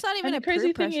 It's And like, it's not and even the a peer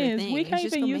crazy thing pressure is, thing. It's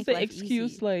just gonna make life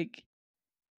easy.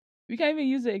 we can't even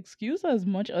use the excuse as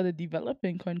much other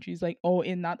developing countries, like, oh,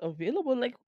 it's not available.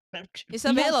 Like, It's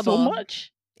we have so available.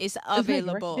 much. It's It's like right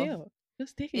available. there.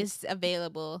 Just take it. Is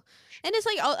available. And it's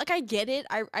like, oh, like I get it.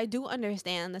 I do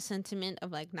understand the sentiment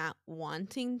of like not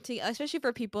wanting to, especially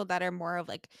for people that are more of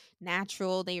like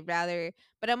natural, they rather,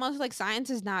 but I'm also like science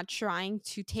is not trying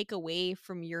to take away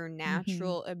from your Mm-hmm.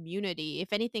 natural immunity.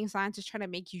 If anything, science is trying to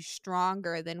make you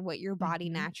stronger than what your body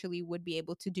Mm-hmm. naturally would be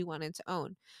able to do on its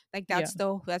own. Like Yeah.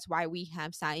 that's why we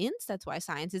have science. That's why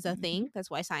science is a Mm-hmm. thing. That's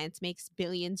why science makes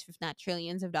billions, if not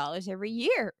trillions of dollars every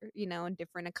year, in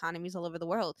different economies all over the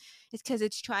world. It's because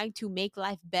it's trying to make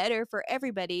life better for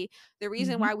everybody. The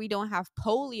reason Mm-hmm. why we don't have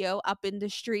polio up in the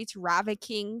streets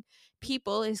ravaging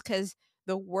people is because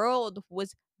the world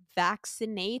was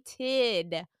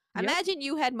vaccinated. Yep. Imagine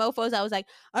you had mofos. I was like,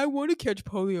 I want to catch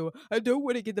polio. I don't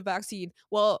want to get the vaccine.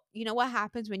 Well, you know what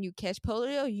happens when you catch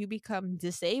polio? You become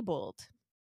disabled.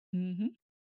 Mm-hmm.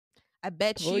 I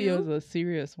bet Polio is you, a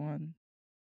serious one.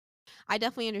 I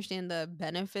definitely understand the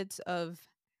benefits of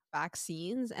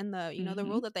vaccines and the Mm-hmm.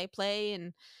 role that they play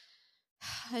and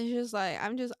it's just like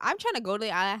I'm trying to go to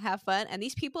the island, have fun, and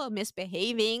these people are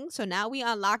misbehaving. So now we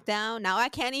on lockdown. Now I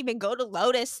can't even go to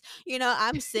Lotus.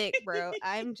 I'm sick, bro.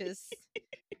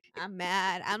 I'm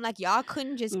mad. I'm like, y'all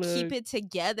couldn't just keep Look, it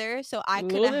together so I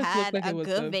could have Lotus looked had like it a was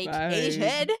good the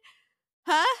vacation. vibe.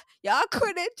 Huh? Y'all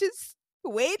couldn't just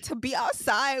wait to be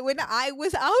outside when I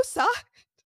was outside.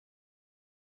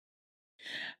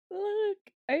 Look,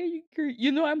 I agree.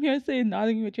 I'm here saying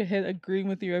nodding with your head, agreeing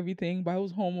with you everything, but I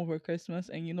was home over Christmas,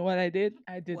 and you know what I did?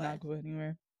 I did not What? go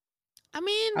anywhere. I I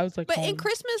mean, was like but in home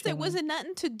Christmas there chilling. wasn't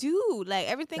nothing to do. Like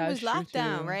everything That's was true locked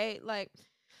down, too. right? Like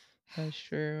That's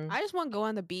true. I just want to go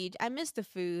on the beach. I miss the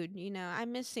food. I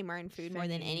miss St. Martin food more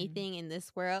than Same. anything in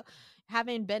this world.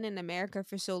 Having been in America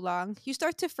for so long, you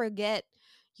start to forget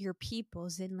your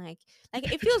peoples and like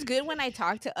it feels good when I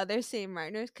talk to other St.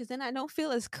 Martiners because then I don't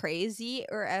feel as crazy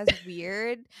or as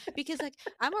weird because like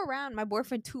I'm around my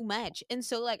boyfriend too much and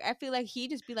so like I feel like he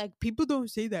just be like people don't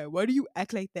say that. Why do you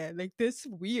act like that? Like this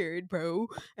weird, bro.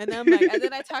 And I'm like, and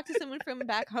then I talk to someone from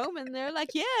back home and they're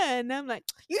like, yeah. And I'm like,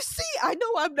 you see, I know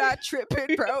I'm not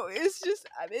tripping, bro. It's just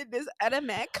I'm in this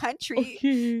automatic country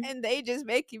Okay. and they just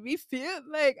making me feel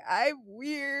like I'm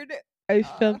weird. I Uh,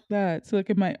 felt that. So like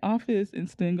in my office, in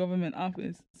student government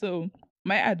office. So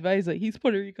my advisor, he's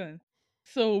Puerto Rican.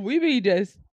 So we be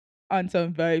just on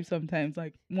some vibes sometimes.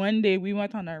 Like one day we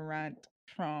went on a rant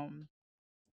from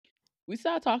we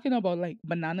started talking about like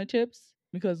banana chips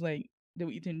because like they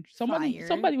were eating fire.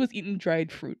 somebody was eating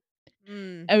dried fruit.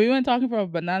 Mm, And we went talking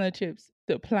from banana chips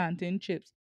to plantain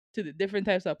chips to the different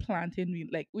types of plantain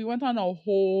like we went on a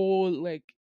whole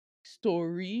like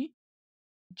story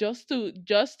just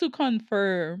to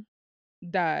confirm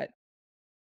that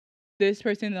this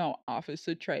person in our office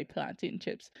should try plantain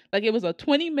chips. Like it was a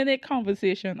 20-minute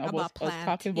conversation of about us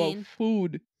talking about plantain.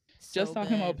 food, just So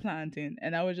talking about good. plantain.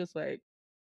 And I was just like,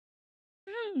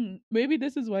 maybe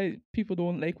this is why people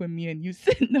don't like when me and you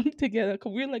sit them together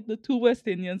because we're like the two West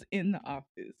Indians in the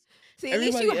office. See, at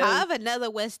least you Everybody else. have another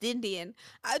West Indian.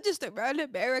 I'm just around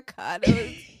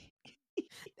Americanos.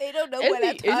 They don't know It'd what be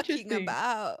I'm talking interesting.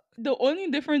 about. The only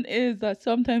difference is that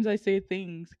sometimes I say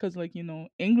things because, like,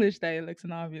 English dialects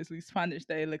and obviously Spanish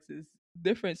dialects is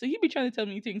different. So he'd be trying to tell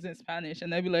me things in Spanish,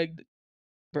 and I'd be like,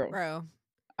 bro, Bro,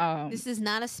 um, this is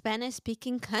not a Spanish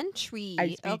speaking I country,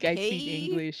 speak okay?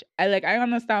 English. I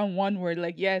understand one word.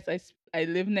 Like, yes, I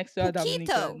live next to a Poquito.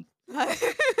 Dominican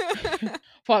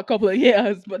for a couple of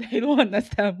years, but I don't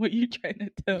understand what you're trying to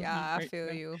tell me Yeah, I right feel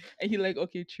now. you. And he like,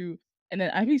 okay, true. And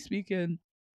then I be speaking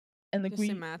and like Just we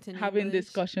imagine having English.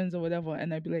 discussions or whatever,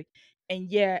 and I'd be like, and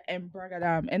yeah, and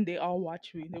bragadam, and they all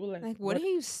watch me. They were like, Like, what are "What?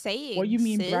 you What saying, you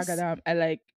mean sis? bragadam?" I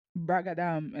like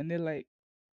bragadam, and they're like,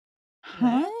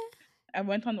 "Huh?" What? I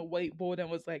went on the whiteboard and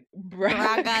was like,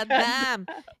 bragadam, Bragadam.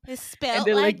 It's and spelled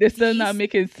they're like, like "This still not this.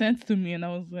 making sense to me," and I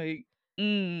was like,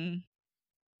 "Mm,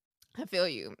 I feel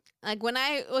you. Like when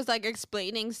I was like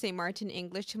explaining St. Martin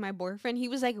English to my boyfriend, he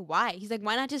was like, "Why?" He's like,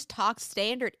 "Why not just talk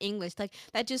standard English? Like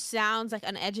that just sounds like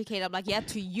uneducated." I'm like, "Yeah,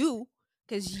 to you,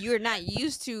 because you're not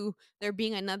used to there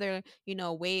being another,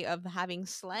 way of having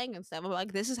slang and stuff." I'm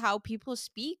like, "This is how people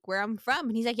speak where I'm from."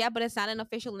 And he's like, "Yeah, but it's not an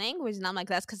official language." And I'm like,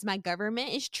 "That's because my government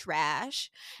is trash,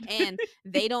 and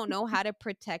they don't know how to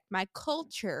protect my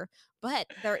culture." But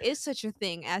there is such a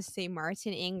thing as St.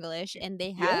 Martin English, and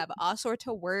they yep, have all sorts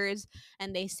of words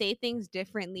and they say things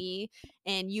differently.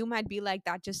 And you might be like,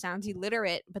 that just sounds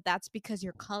illiterate, but that's because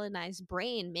your colonized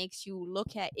brain makes you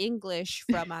look at English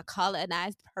from a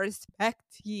colonized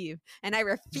perspective. And I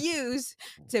refuse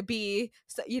to be,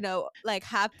 like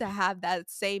have to have that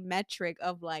same metric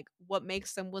of like what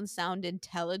makes someone sound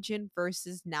intelligent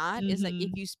versus not is like if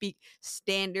mm-hmm, you speak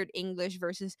standard English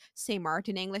versus St.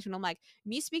 Martin English. And I'm like,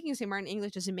 me speaking St. Martin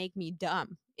English doesn't make me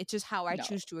dumb. It's just how I no,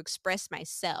 choose to express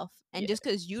myself. And yeah, just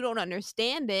because you don't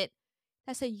understand it,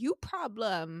 that's a you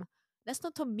problem. That's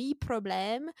not a me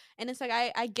problem. And it's like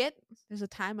I get there's a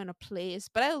time and a place,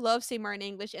 but I love St. Martin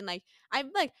English. And like I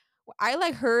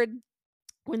like heard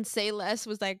when Say Less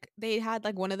was like they had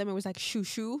like one of them, it was like shoo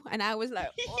shoo, and I was like,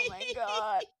 oh my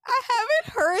god, I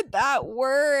haven't heard that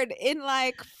word in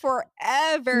like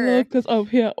forever. look, cause up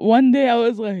here, one day I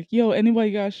was like, "Yo,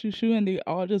 anybody got shoo shoo?" And they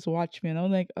all just watch me, and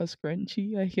I'm like, "A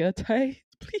scrunchie, a hair tie,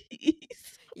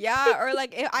 please." Yeah, or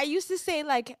like I used to say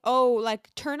like, "Oh,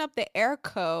 like turn up the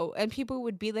airco," and people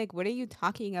would be like, "What are you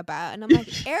talking about?" And I'm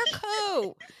like,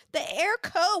 "Airco, the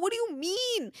airco. What do you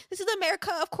mean? This is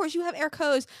America. Of course you have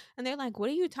aircos." And they're like, "What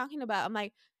are you talking about?" I'm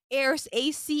like, "Air's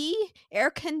AC, air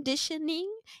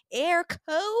conditioning,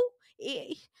 airco."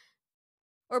 Eh,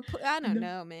 I don't No,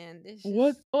 know, man. It's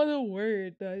what just other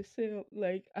word that I say?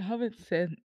 Like I haven't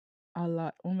said a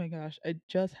lot. Oh my gosh, I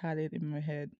just had it in my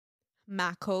head.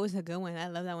 Mako is a good one. I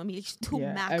love that one. He's too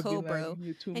Yeah, I'd be Mako, like, bro.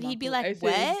 "You too, And he'd be Mako." like, I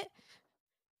say "What?"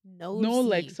 no,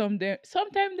 like Nosy.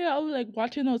 sometimes they're all like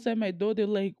watching outside my door. They're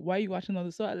like, "Why you watching on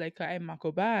the side?" Like I'm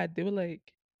Mako bad. They were like,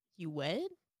 You what?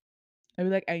 I be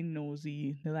like, "I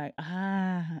nosy." They're like,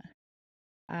 ah,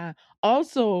 ah.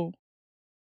 Also,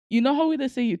 you know how we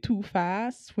just say you're too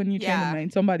fast when you're trying to Yeah.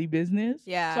 mind somebody business?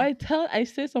 So Yeah. I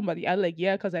say somebody, I like,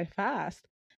 yeah, because I fast.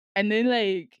 And then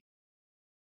like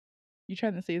you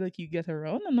trying to say like you get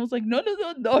around? And I was like, no, no,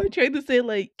 no, no. I'm trying to say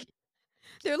like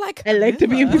They're like, I like to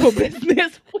be in Camilla. people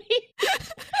business.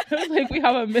 I was like, we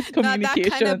have a Not that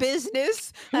kind of miscommunication.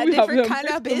 business. A We have different a kind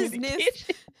of business.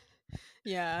 miscommunication.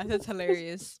 Yeah, that's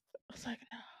hilarious. I was like,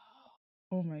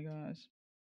 no. Oh my gosh.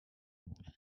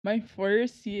 My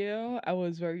first year, I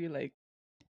was very like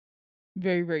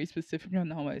very, very specific on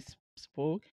how I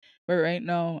spoke. But right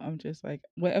now, I'm just like,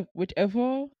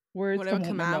 whichever words Whatever come out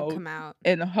come my out, mouth come out.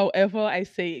 and however I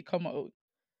say it come out,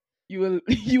 you will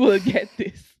you will get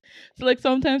this. So like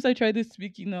sometimes I try to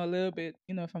speak, a little bit,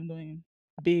 if I'm doing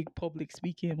big public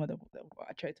speaking, whatever, whatever.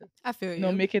 I try to, I feel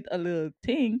you. make it a little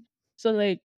thing. So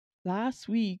like last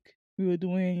week we were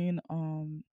doing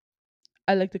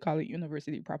I like to call it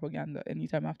university propaganda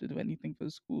anytime I have to do anything for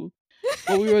school.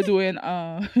 But we were doing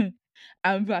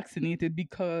I'm vaccinated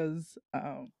because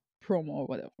promo or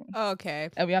whatever. Okay.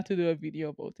 And we have to do a video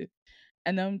about it.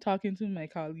 And I'm talking to my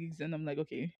colleagues and I'm like,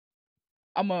 okay,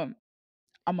 I'm a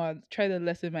I'm gonna try to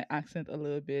lessen my accent a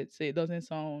little bit so it doesn't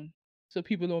sound so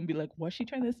people don't be like, what's she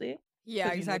trying to say? Yeah,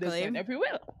 Because this exactly. going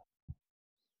everywhere.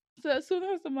 So as soon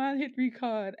as the man hit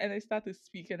record and I start to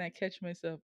speak and I catch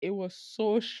myself, it was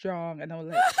so strong and I was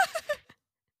like,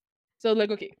 so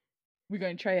like, okay, we're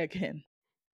gonna try again.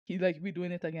 He's like, we're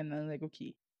doing it again. And I'm like,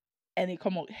 okay. And it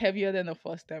come out heavier than the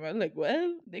first time. I'm like,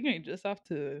 well, they're gonna just have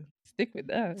to stick with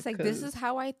that It's like, this because is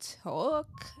how I talk.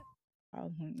 I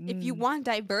was like, If you want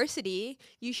diversity,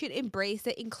 you should embrace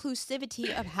the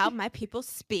inclusivity of how my people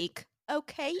speak.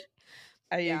 Okay?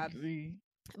 I Yeah. agree.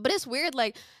 But it's weird,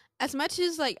 like, as much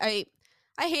as like I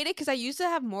hate it because I used to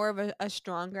have more of a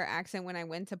stronger accent when I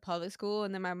went to public school,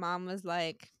 and then my mom was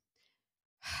like,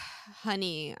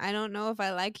 honey, I don't know if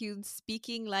I like you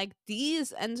speaking like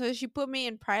these. And so she put me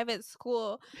in private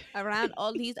school around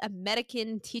all these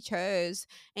American teachers.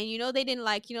 And they didn't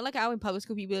like, like how in public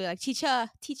school people are like, teacher,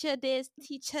 teacher this,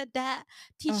 teacher that,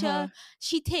 Uh-huh. teacher,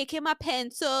 she taking my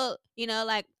pencil.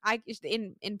 Like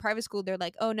in private school, they're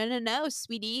like, oh, no, no, no,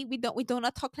 sweetie, we do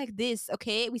not talk like this.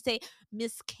 Okay. We say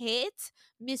Miss Kate,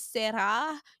 Miss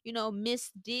Sarah,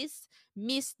 Miss this,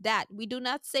 Miss that. We do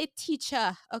not say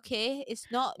teacher, okay? It's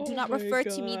not, do Oh not my refer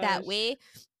to me that gosh. way.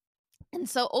 And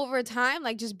so over time,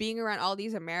 like just being around all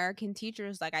these American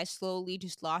teachers, like I slowly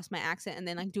just lost my accent. And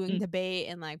then like doing Mm, debate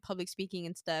and like public speaking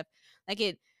and stuff, like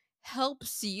it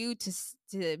helps you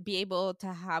to be able to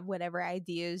have whatever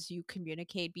ideas you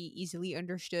communicate be easily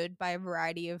understood by a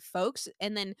variety of folks.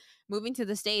 And then moving to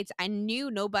the States, I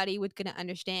knew nobody was going to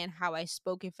understand how I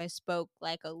spoke if I spoke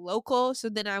like a local. So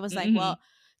then I was like, mhm, well,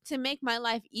 to make my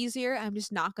life easier, I'm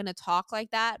just not going to talk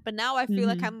like that. But now I feel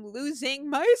like mhm. I'm losing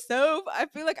myself. I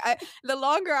feel like the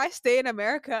longer I stay in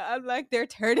America, I'm like they're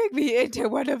turning me into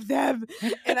one of them,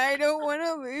 and I don't want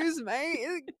to lose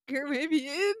my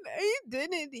Caribbean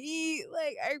identity.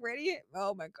 Like I already,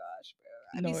 oh my gosh, bro,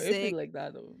 I'd be No, it feel sick. like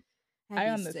that though. I'd I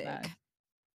be sick. understand.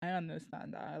 I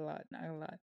understand that a lot, a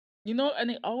lot.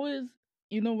 And it always,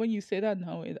 when you say that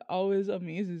now, it always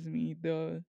amazes me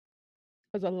the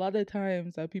because a lot of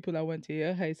times people that went to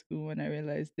your high school, when I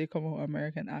realized they come with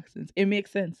American accents, it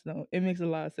makes sense now. It makes a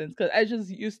lot of sense because I just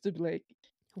used to be like,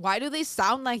 Why do they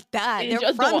sound like that? it They're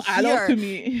just from don't add up here. to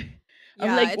me.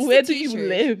 I'm Yeah, like, it's the where do you teachers.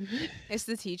 live? It's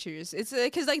the teachers. It's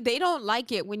because like they don't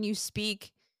like it when you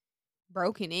speak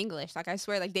broken English. Like I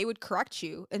swear, like they would correct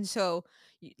you, and so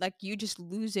like you just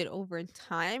lose it over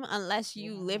time unless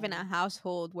you live in Wow. a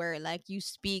household where like you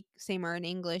speak same or in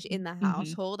English in the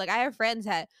Mm-hmm. household. Like I have friends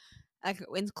that like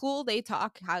in school they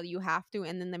talk how you have to,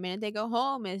 and then the minute they go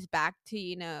home is back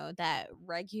to that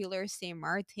regular St.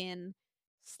 Martin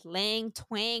slang,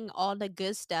 twang, all the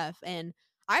good stuff. And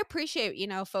I appreciate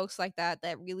folks like that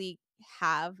really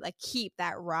have like keep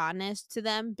that rawness to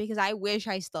them, because I wish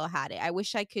I still had it. I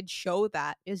wish I could show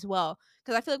that as well,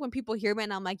 because I feel like when people hear me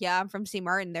and I'm like, yeah, I'm from St.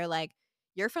 Martin, they're like,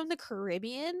 you're from the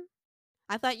Caribbean?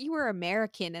 I thought you were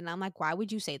American. And I'm like, why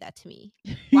would you say that to me?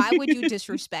 Why would you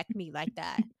disrespect me like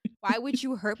that? Why would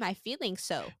you hurt my feelings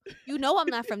so? You know I'm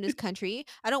not from this country.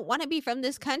 I don't want to be from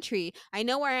this country. I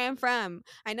know where I am from.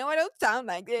 I know I don't sound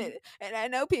like it. And I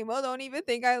know people don't even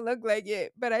think I look like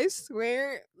it. But I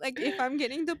swear, like, if I'm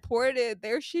getting deported,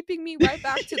 they're shipping me right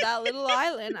back to that little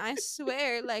island. I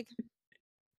swear. Like,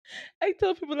 I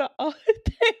tell people that all the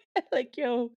time. Like,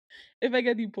 yo, if I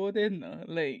get deported, no,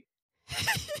 like,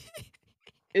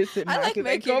 it's I like Americans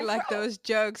I making come like from. those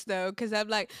jokes though, because I'm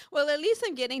like, well, at least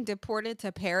I'm getting deported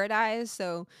to paradise.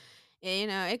 So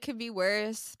it could be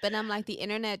worse, but I'm like the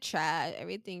internet trash,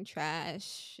 everything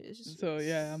trash. It's So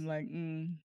yeah, I'm just like,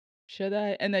 should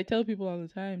I? And I tell people all the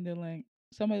time, they're like,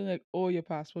 somebody like, oh, your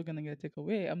passport gonna get taken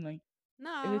away. I'm like,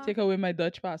 if they nah, take away my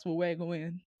Dutch passport, where I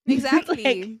going?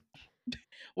 Like, exactly.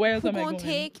 where else Who am I gonna going?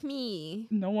 take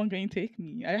me? No one going to take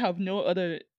me. I have no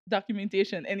other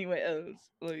documentation anywhere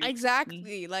else. Like,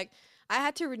 Exactly. Like I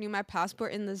had to renew my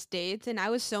passport in the States, and I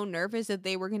was so nervous that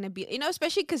they were gonna be,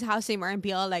 especially because how St. Martin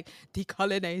be all like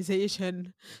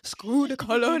decolonization, screw the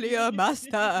colonial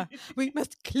master. We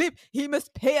must clip. He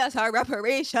must pay us our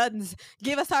reparations.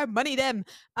 Give us our money, them.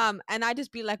 And I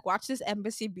just be like, watch this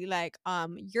embassy be like,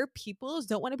 your peoples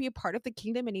don't want to be a part of the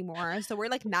kingdom anymore, so we're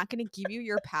like not gonna give you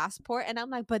your passport. And I'm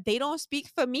like, but they don't speak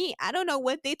for me. I don't know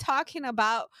what they talking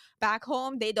about back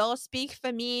home. They don't speak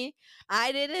for me.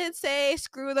 I didn't say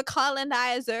screw the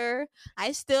colonizer.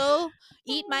 I still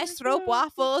eat oh my my stroop god.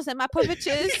 waffles and my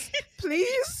puffetches.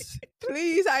 Please,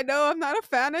 please. I know I'm not a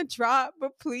fan of drop,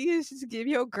 but please just give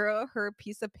your girl her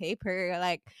piece of paper.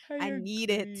 Like, I I need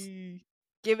it. agree.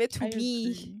 Give it I to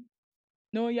me. agree.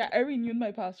 No, yeah, I renewed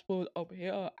my passport up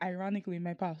here. Ironically,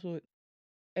 my passport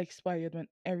expired when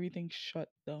everything shut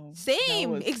down. That Same,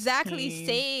 was exactly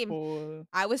same. painful.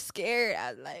 I was scared.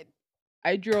 I was like,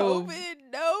 I drove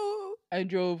COVID, no. I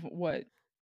drove what,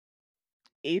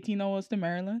 18 hours to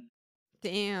Maryland?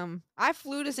 Damn. I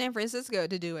flew to San Francisco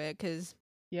to do it because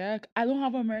Yeah, I don't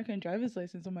have an American driver's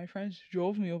license, so my friends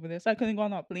drove me over there. So I couldn't go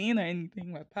on a plane or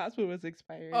anything. My passport was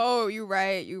expired. oh, you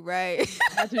right, you right.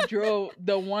 I had to drove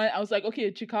the one. I was like,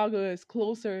 okay, Chicago is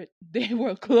closer. They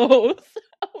were close.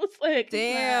 I was like, Damn.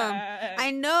 man.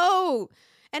 I know.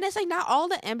 And it's like not all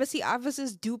the embassy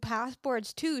offices do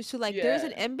passports too. So like there's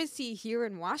an Yeah, embassy here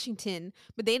in Washington,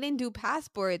 but they didn't do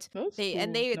passports. that's They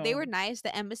and cool. they were No. nice.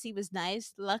 The embassy was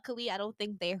nice. Luckily, I don't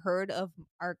think they heard of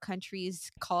our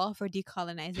country's call for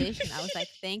decolonization. I was like,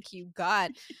 thank you,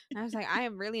 God. And I was like, I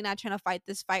am really not trying to fight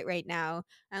this fight right now.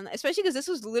 And especially because this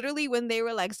was literally when they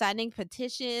were like signing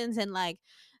petitions and like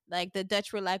the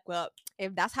Dutch were like, well,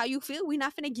 if that's how you feel, we're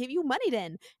not gonna give you money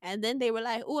then. And then they were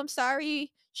like, oh, I'm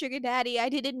sorry, sugar daddy, I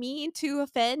didn't mean to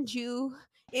offend you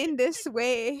in this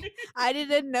way. I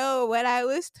didn't know what I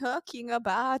was talking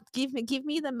about. Give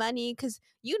me the money, because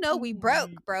we Oh my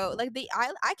broke, bro. god. Like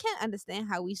I can't understand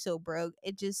how we so broke.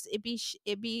 It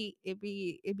be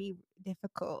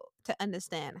difficult to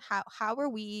understand how are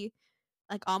we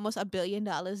like almost $1 billion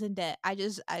in debt. I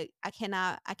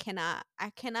cannot.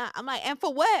 I'm like, and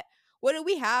for what? What do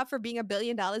we have for being $1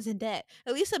 billion in debt?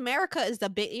 At least America is the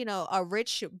big, a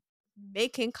rich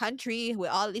making country with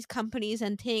all these companies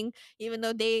and thing, even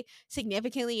though they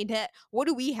significantly in debt. What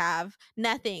do we have?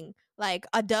 Nothing. Like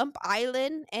a dump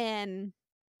island, and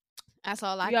that's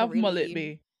all I We could have Mullet really.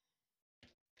 Bay.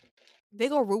 They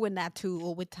gonna ruin that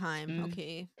too with time. Mm,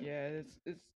 Okay. yeah, it's.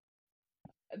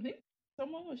 I think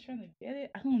someone was trying to get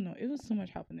it. I don't know. It was so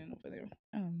much happening over there.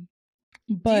 Do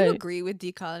you But agree with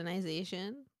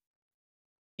decolonization?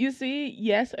 you see,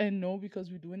 yes and no because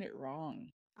we're doing it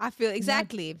wrong. I feel We're not.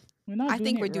 exactly. We're not I doing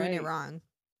think we're it doing it right. wrong.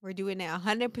 We're doing it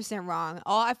 100% wrong.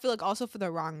 Oh, I feel like also for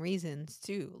the wrong reasons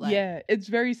too. Like Yeah, it's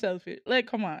very selfish. Like,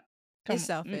 come on, it's come on.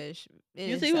 selfish. It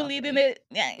You is see who leading selfish. it?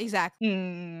 Yeah. Exactly.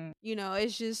 Mm.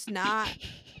 It's just not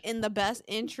in the best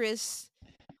interest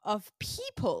of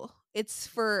people. It's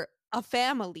for a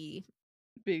family.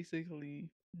 Basically,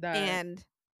 that And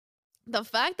the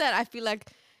fact that I feel like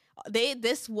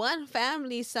this one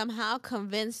family somehow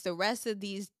convinced the rest of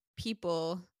these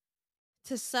people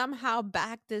to somehow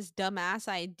back this dumbass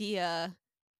idea,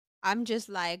 I'm just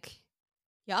like,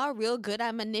 y'all real good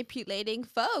at manipulating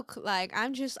folk. Like I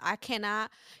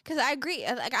cannot, because I agree.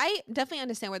 Like I definitely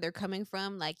understand where they're coming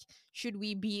from. Like, should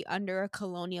we be under a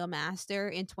colonial master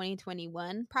in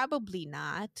 2021? Probably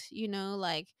not.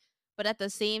 Like, but at the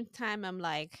same time, I'm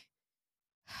like,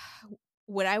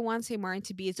 would I want St. Martin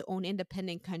to be its own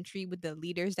independent country with the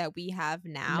leaders that we have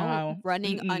now no.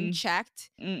 running Mm-mm. unchecked,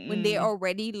 when they're Mm-mm.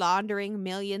 already laundering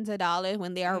millions of dollars,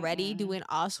 when they're already Mm-mm. doing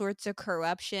all sorts of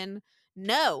corruption?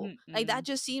 No, like that Mm-mm.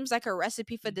 just seems like a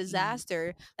recipe for Mm-mm.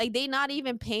 disaster. Like they not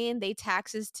even paying their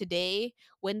taxes today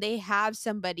when they have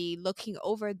somebody looking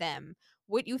over them.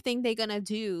 What you think they're gonna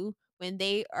do when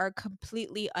they are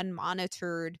completely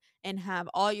unmonitored and have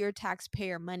all your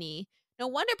taxpayer money? No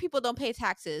wonder people don't pay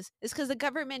taxes. It's because the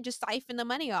government just siphoned the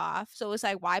money off. So it's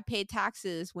like, why pay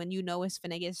taxes when you know it's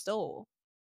finna get stole?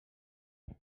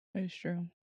 It's true.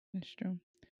 It's true.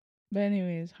 But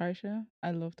anyways, Harsha,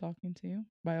 I love talking to you,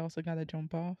 but I also gotta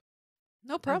jump off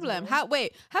No as problem. well.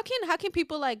 How can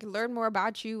people like learn more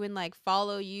about you and like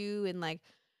follow you and like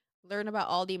learn about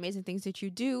all the amazing things that you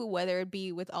do, whether it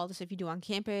be with all the stuff you do on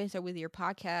campus or with your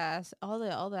podcast,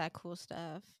 all that cool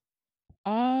stuff.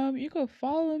 You could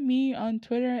follow me on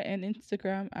Twitter and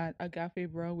Instagram at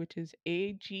Agape Bro, which is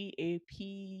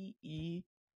AGAPEBRUH.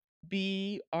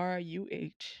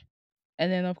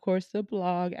 And then of course the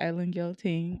blog Island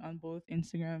Ting on both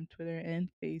Instagram, Twitter, and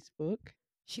Facebook.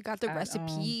 She got the At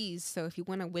recipes, so if you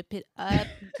want to whip it up,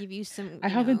 give you some, I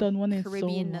haven't done one in so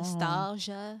Caribbean long.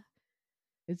 nostalgia.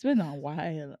 It's been a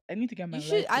while. I need to get my You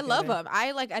should. life I love together. them.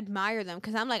 I like admire them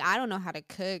because I'm like, I don't know how to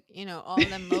cook. All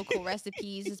them local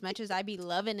recipes. As much as I be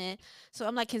loving it, so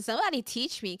I'm like, can somebody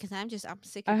teach me? Because I'm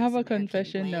sick I of have this a American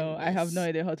confession. No, I have no blandness.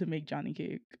 idea how to make Johnny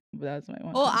cake, but that's my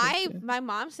one Well, confession. my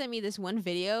mom sent me this one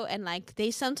video, and like they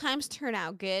sometimes turn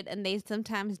out good, and they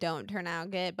sometimes don't turn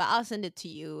out good. But I'll send it to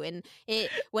you. And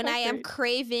when I am Okay,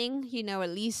 craving, at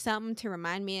least something to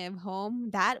remind me of home,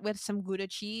 that with some Gouda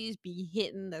cheese be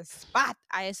hitting the spot.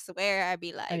 I swear, I'd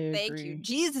be I like, thank you, agree.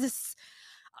 Jesus,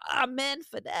 amen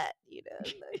for that.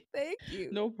 Like thank you.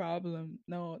 No problem.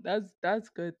 No, that's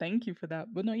good. Thank you for that.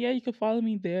 But no, yeah, you can follow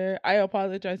me there. I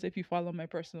apologize if you follow my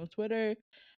personal Twitter.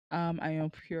 I am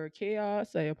pure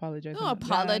chaos. I apologize in Don't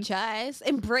advance. apologize.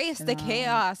 Embrace And the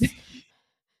chaos.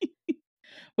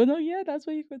 but no, yeah, that's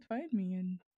where you could find me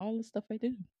and all the stuff I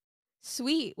do.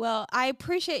 Sweet. Well, I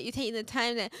appreciate you taking the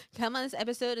time to come on this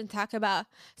episode and talk about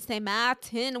St.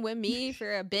 Martin with me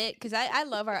for a bit, because I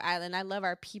love our island. I love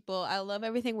our people. I love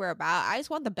everything we're about. I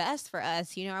just want the best for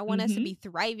us. I want us to Mm-hmm. be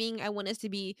thriving. I want us to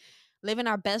be living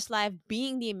our best life,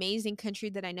 being the amazing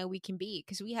country that I know we can be,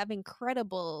 because we have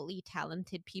incredibly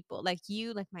talented people like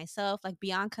you, like myself, like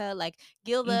Bianca, like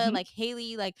Gilda, Mm-hmm. like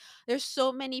Haley. Like there's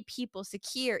so many people,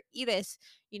 Sakir, Iris,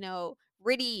 you know,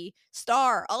 Riddy,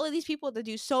 Star, all of these people that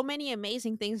do so many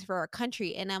amazing things for our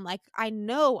country. And I'm like, I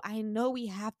know we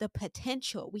have the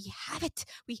potential. We have it.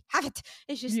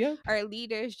 It's just Yep. our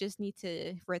leaders just need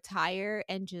to retire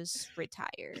and just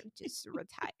retire. Just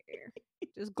retire.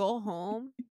 Just go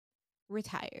home,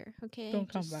 retire. Okay. Don't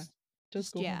come back.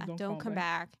 Just go home. Yeah, Don't don't come come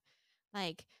back. back.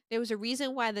 Like, there was a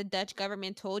reason why the Dutch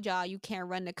government told y'all you can't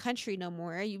run the country no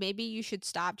more. Maybe you should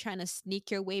stop trying to sneak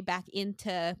your way back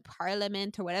into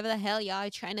parliament or whatever the hell y'all are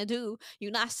trying to do.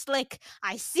 You're not slick.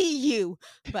 I see you.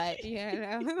 But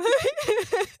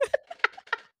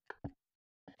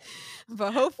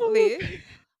but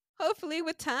hopefully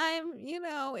with time,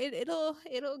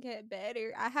 it'll get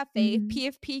better. I have faith. Mhm.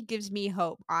 PFP gives me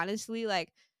hope. Honestly,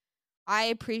 like, I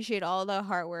appreciate all the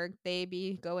hard work they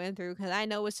be going through, because I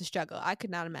know it's a struggle. I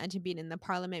could not imagine being in the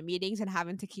parliament meetings and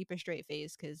having to keep a straight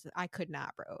face, because I could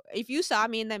not, bro. If you saw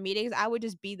me in the meetings, I would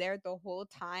just be there the whole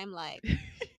time, like,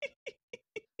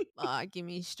 give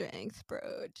me strength,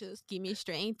 bro. Just give me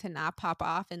strength to not pop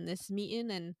off in this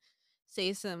meeting and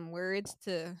say some words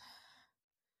to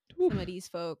some of Oof. these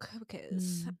folk,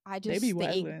 because I They be just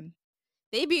think wildin'.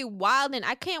 they be wild, and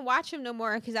I can't watch them no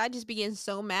more because I just be getting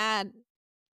so mad.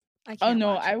 I Oh can't no,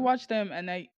 watch I them. watch them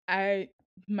and I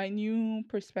my new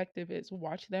perspective is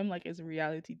watch them like it's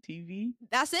reality TV,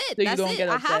 That's it. so you That's don't it. get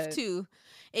I have upset. to.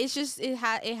 It's just it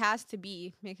has to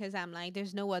be, because I'm like,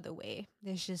 there's no other way.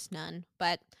 There's just none.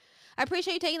 But I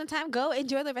appreciate you taking the time. Go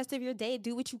enjoy the rest of your day.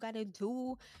 Do what you gotta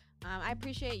do. I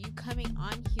appreciate you coming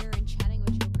on here and chatting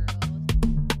with your girls.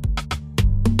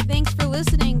 Thanks for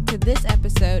listening to this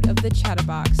episode of the Chatta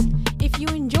Box. If you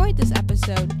enjoyed this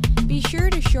episode, be sure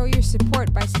to show your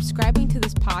support by subscribing to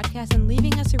this podcast and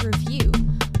leaving us a review.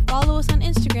 Follow us on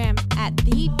Instagram at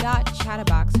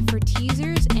the.chatterbox for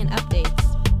teasers and updates.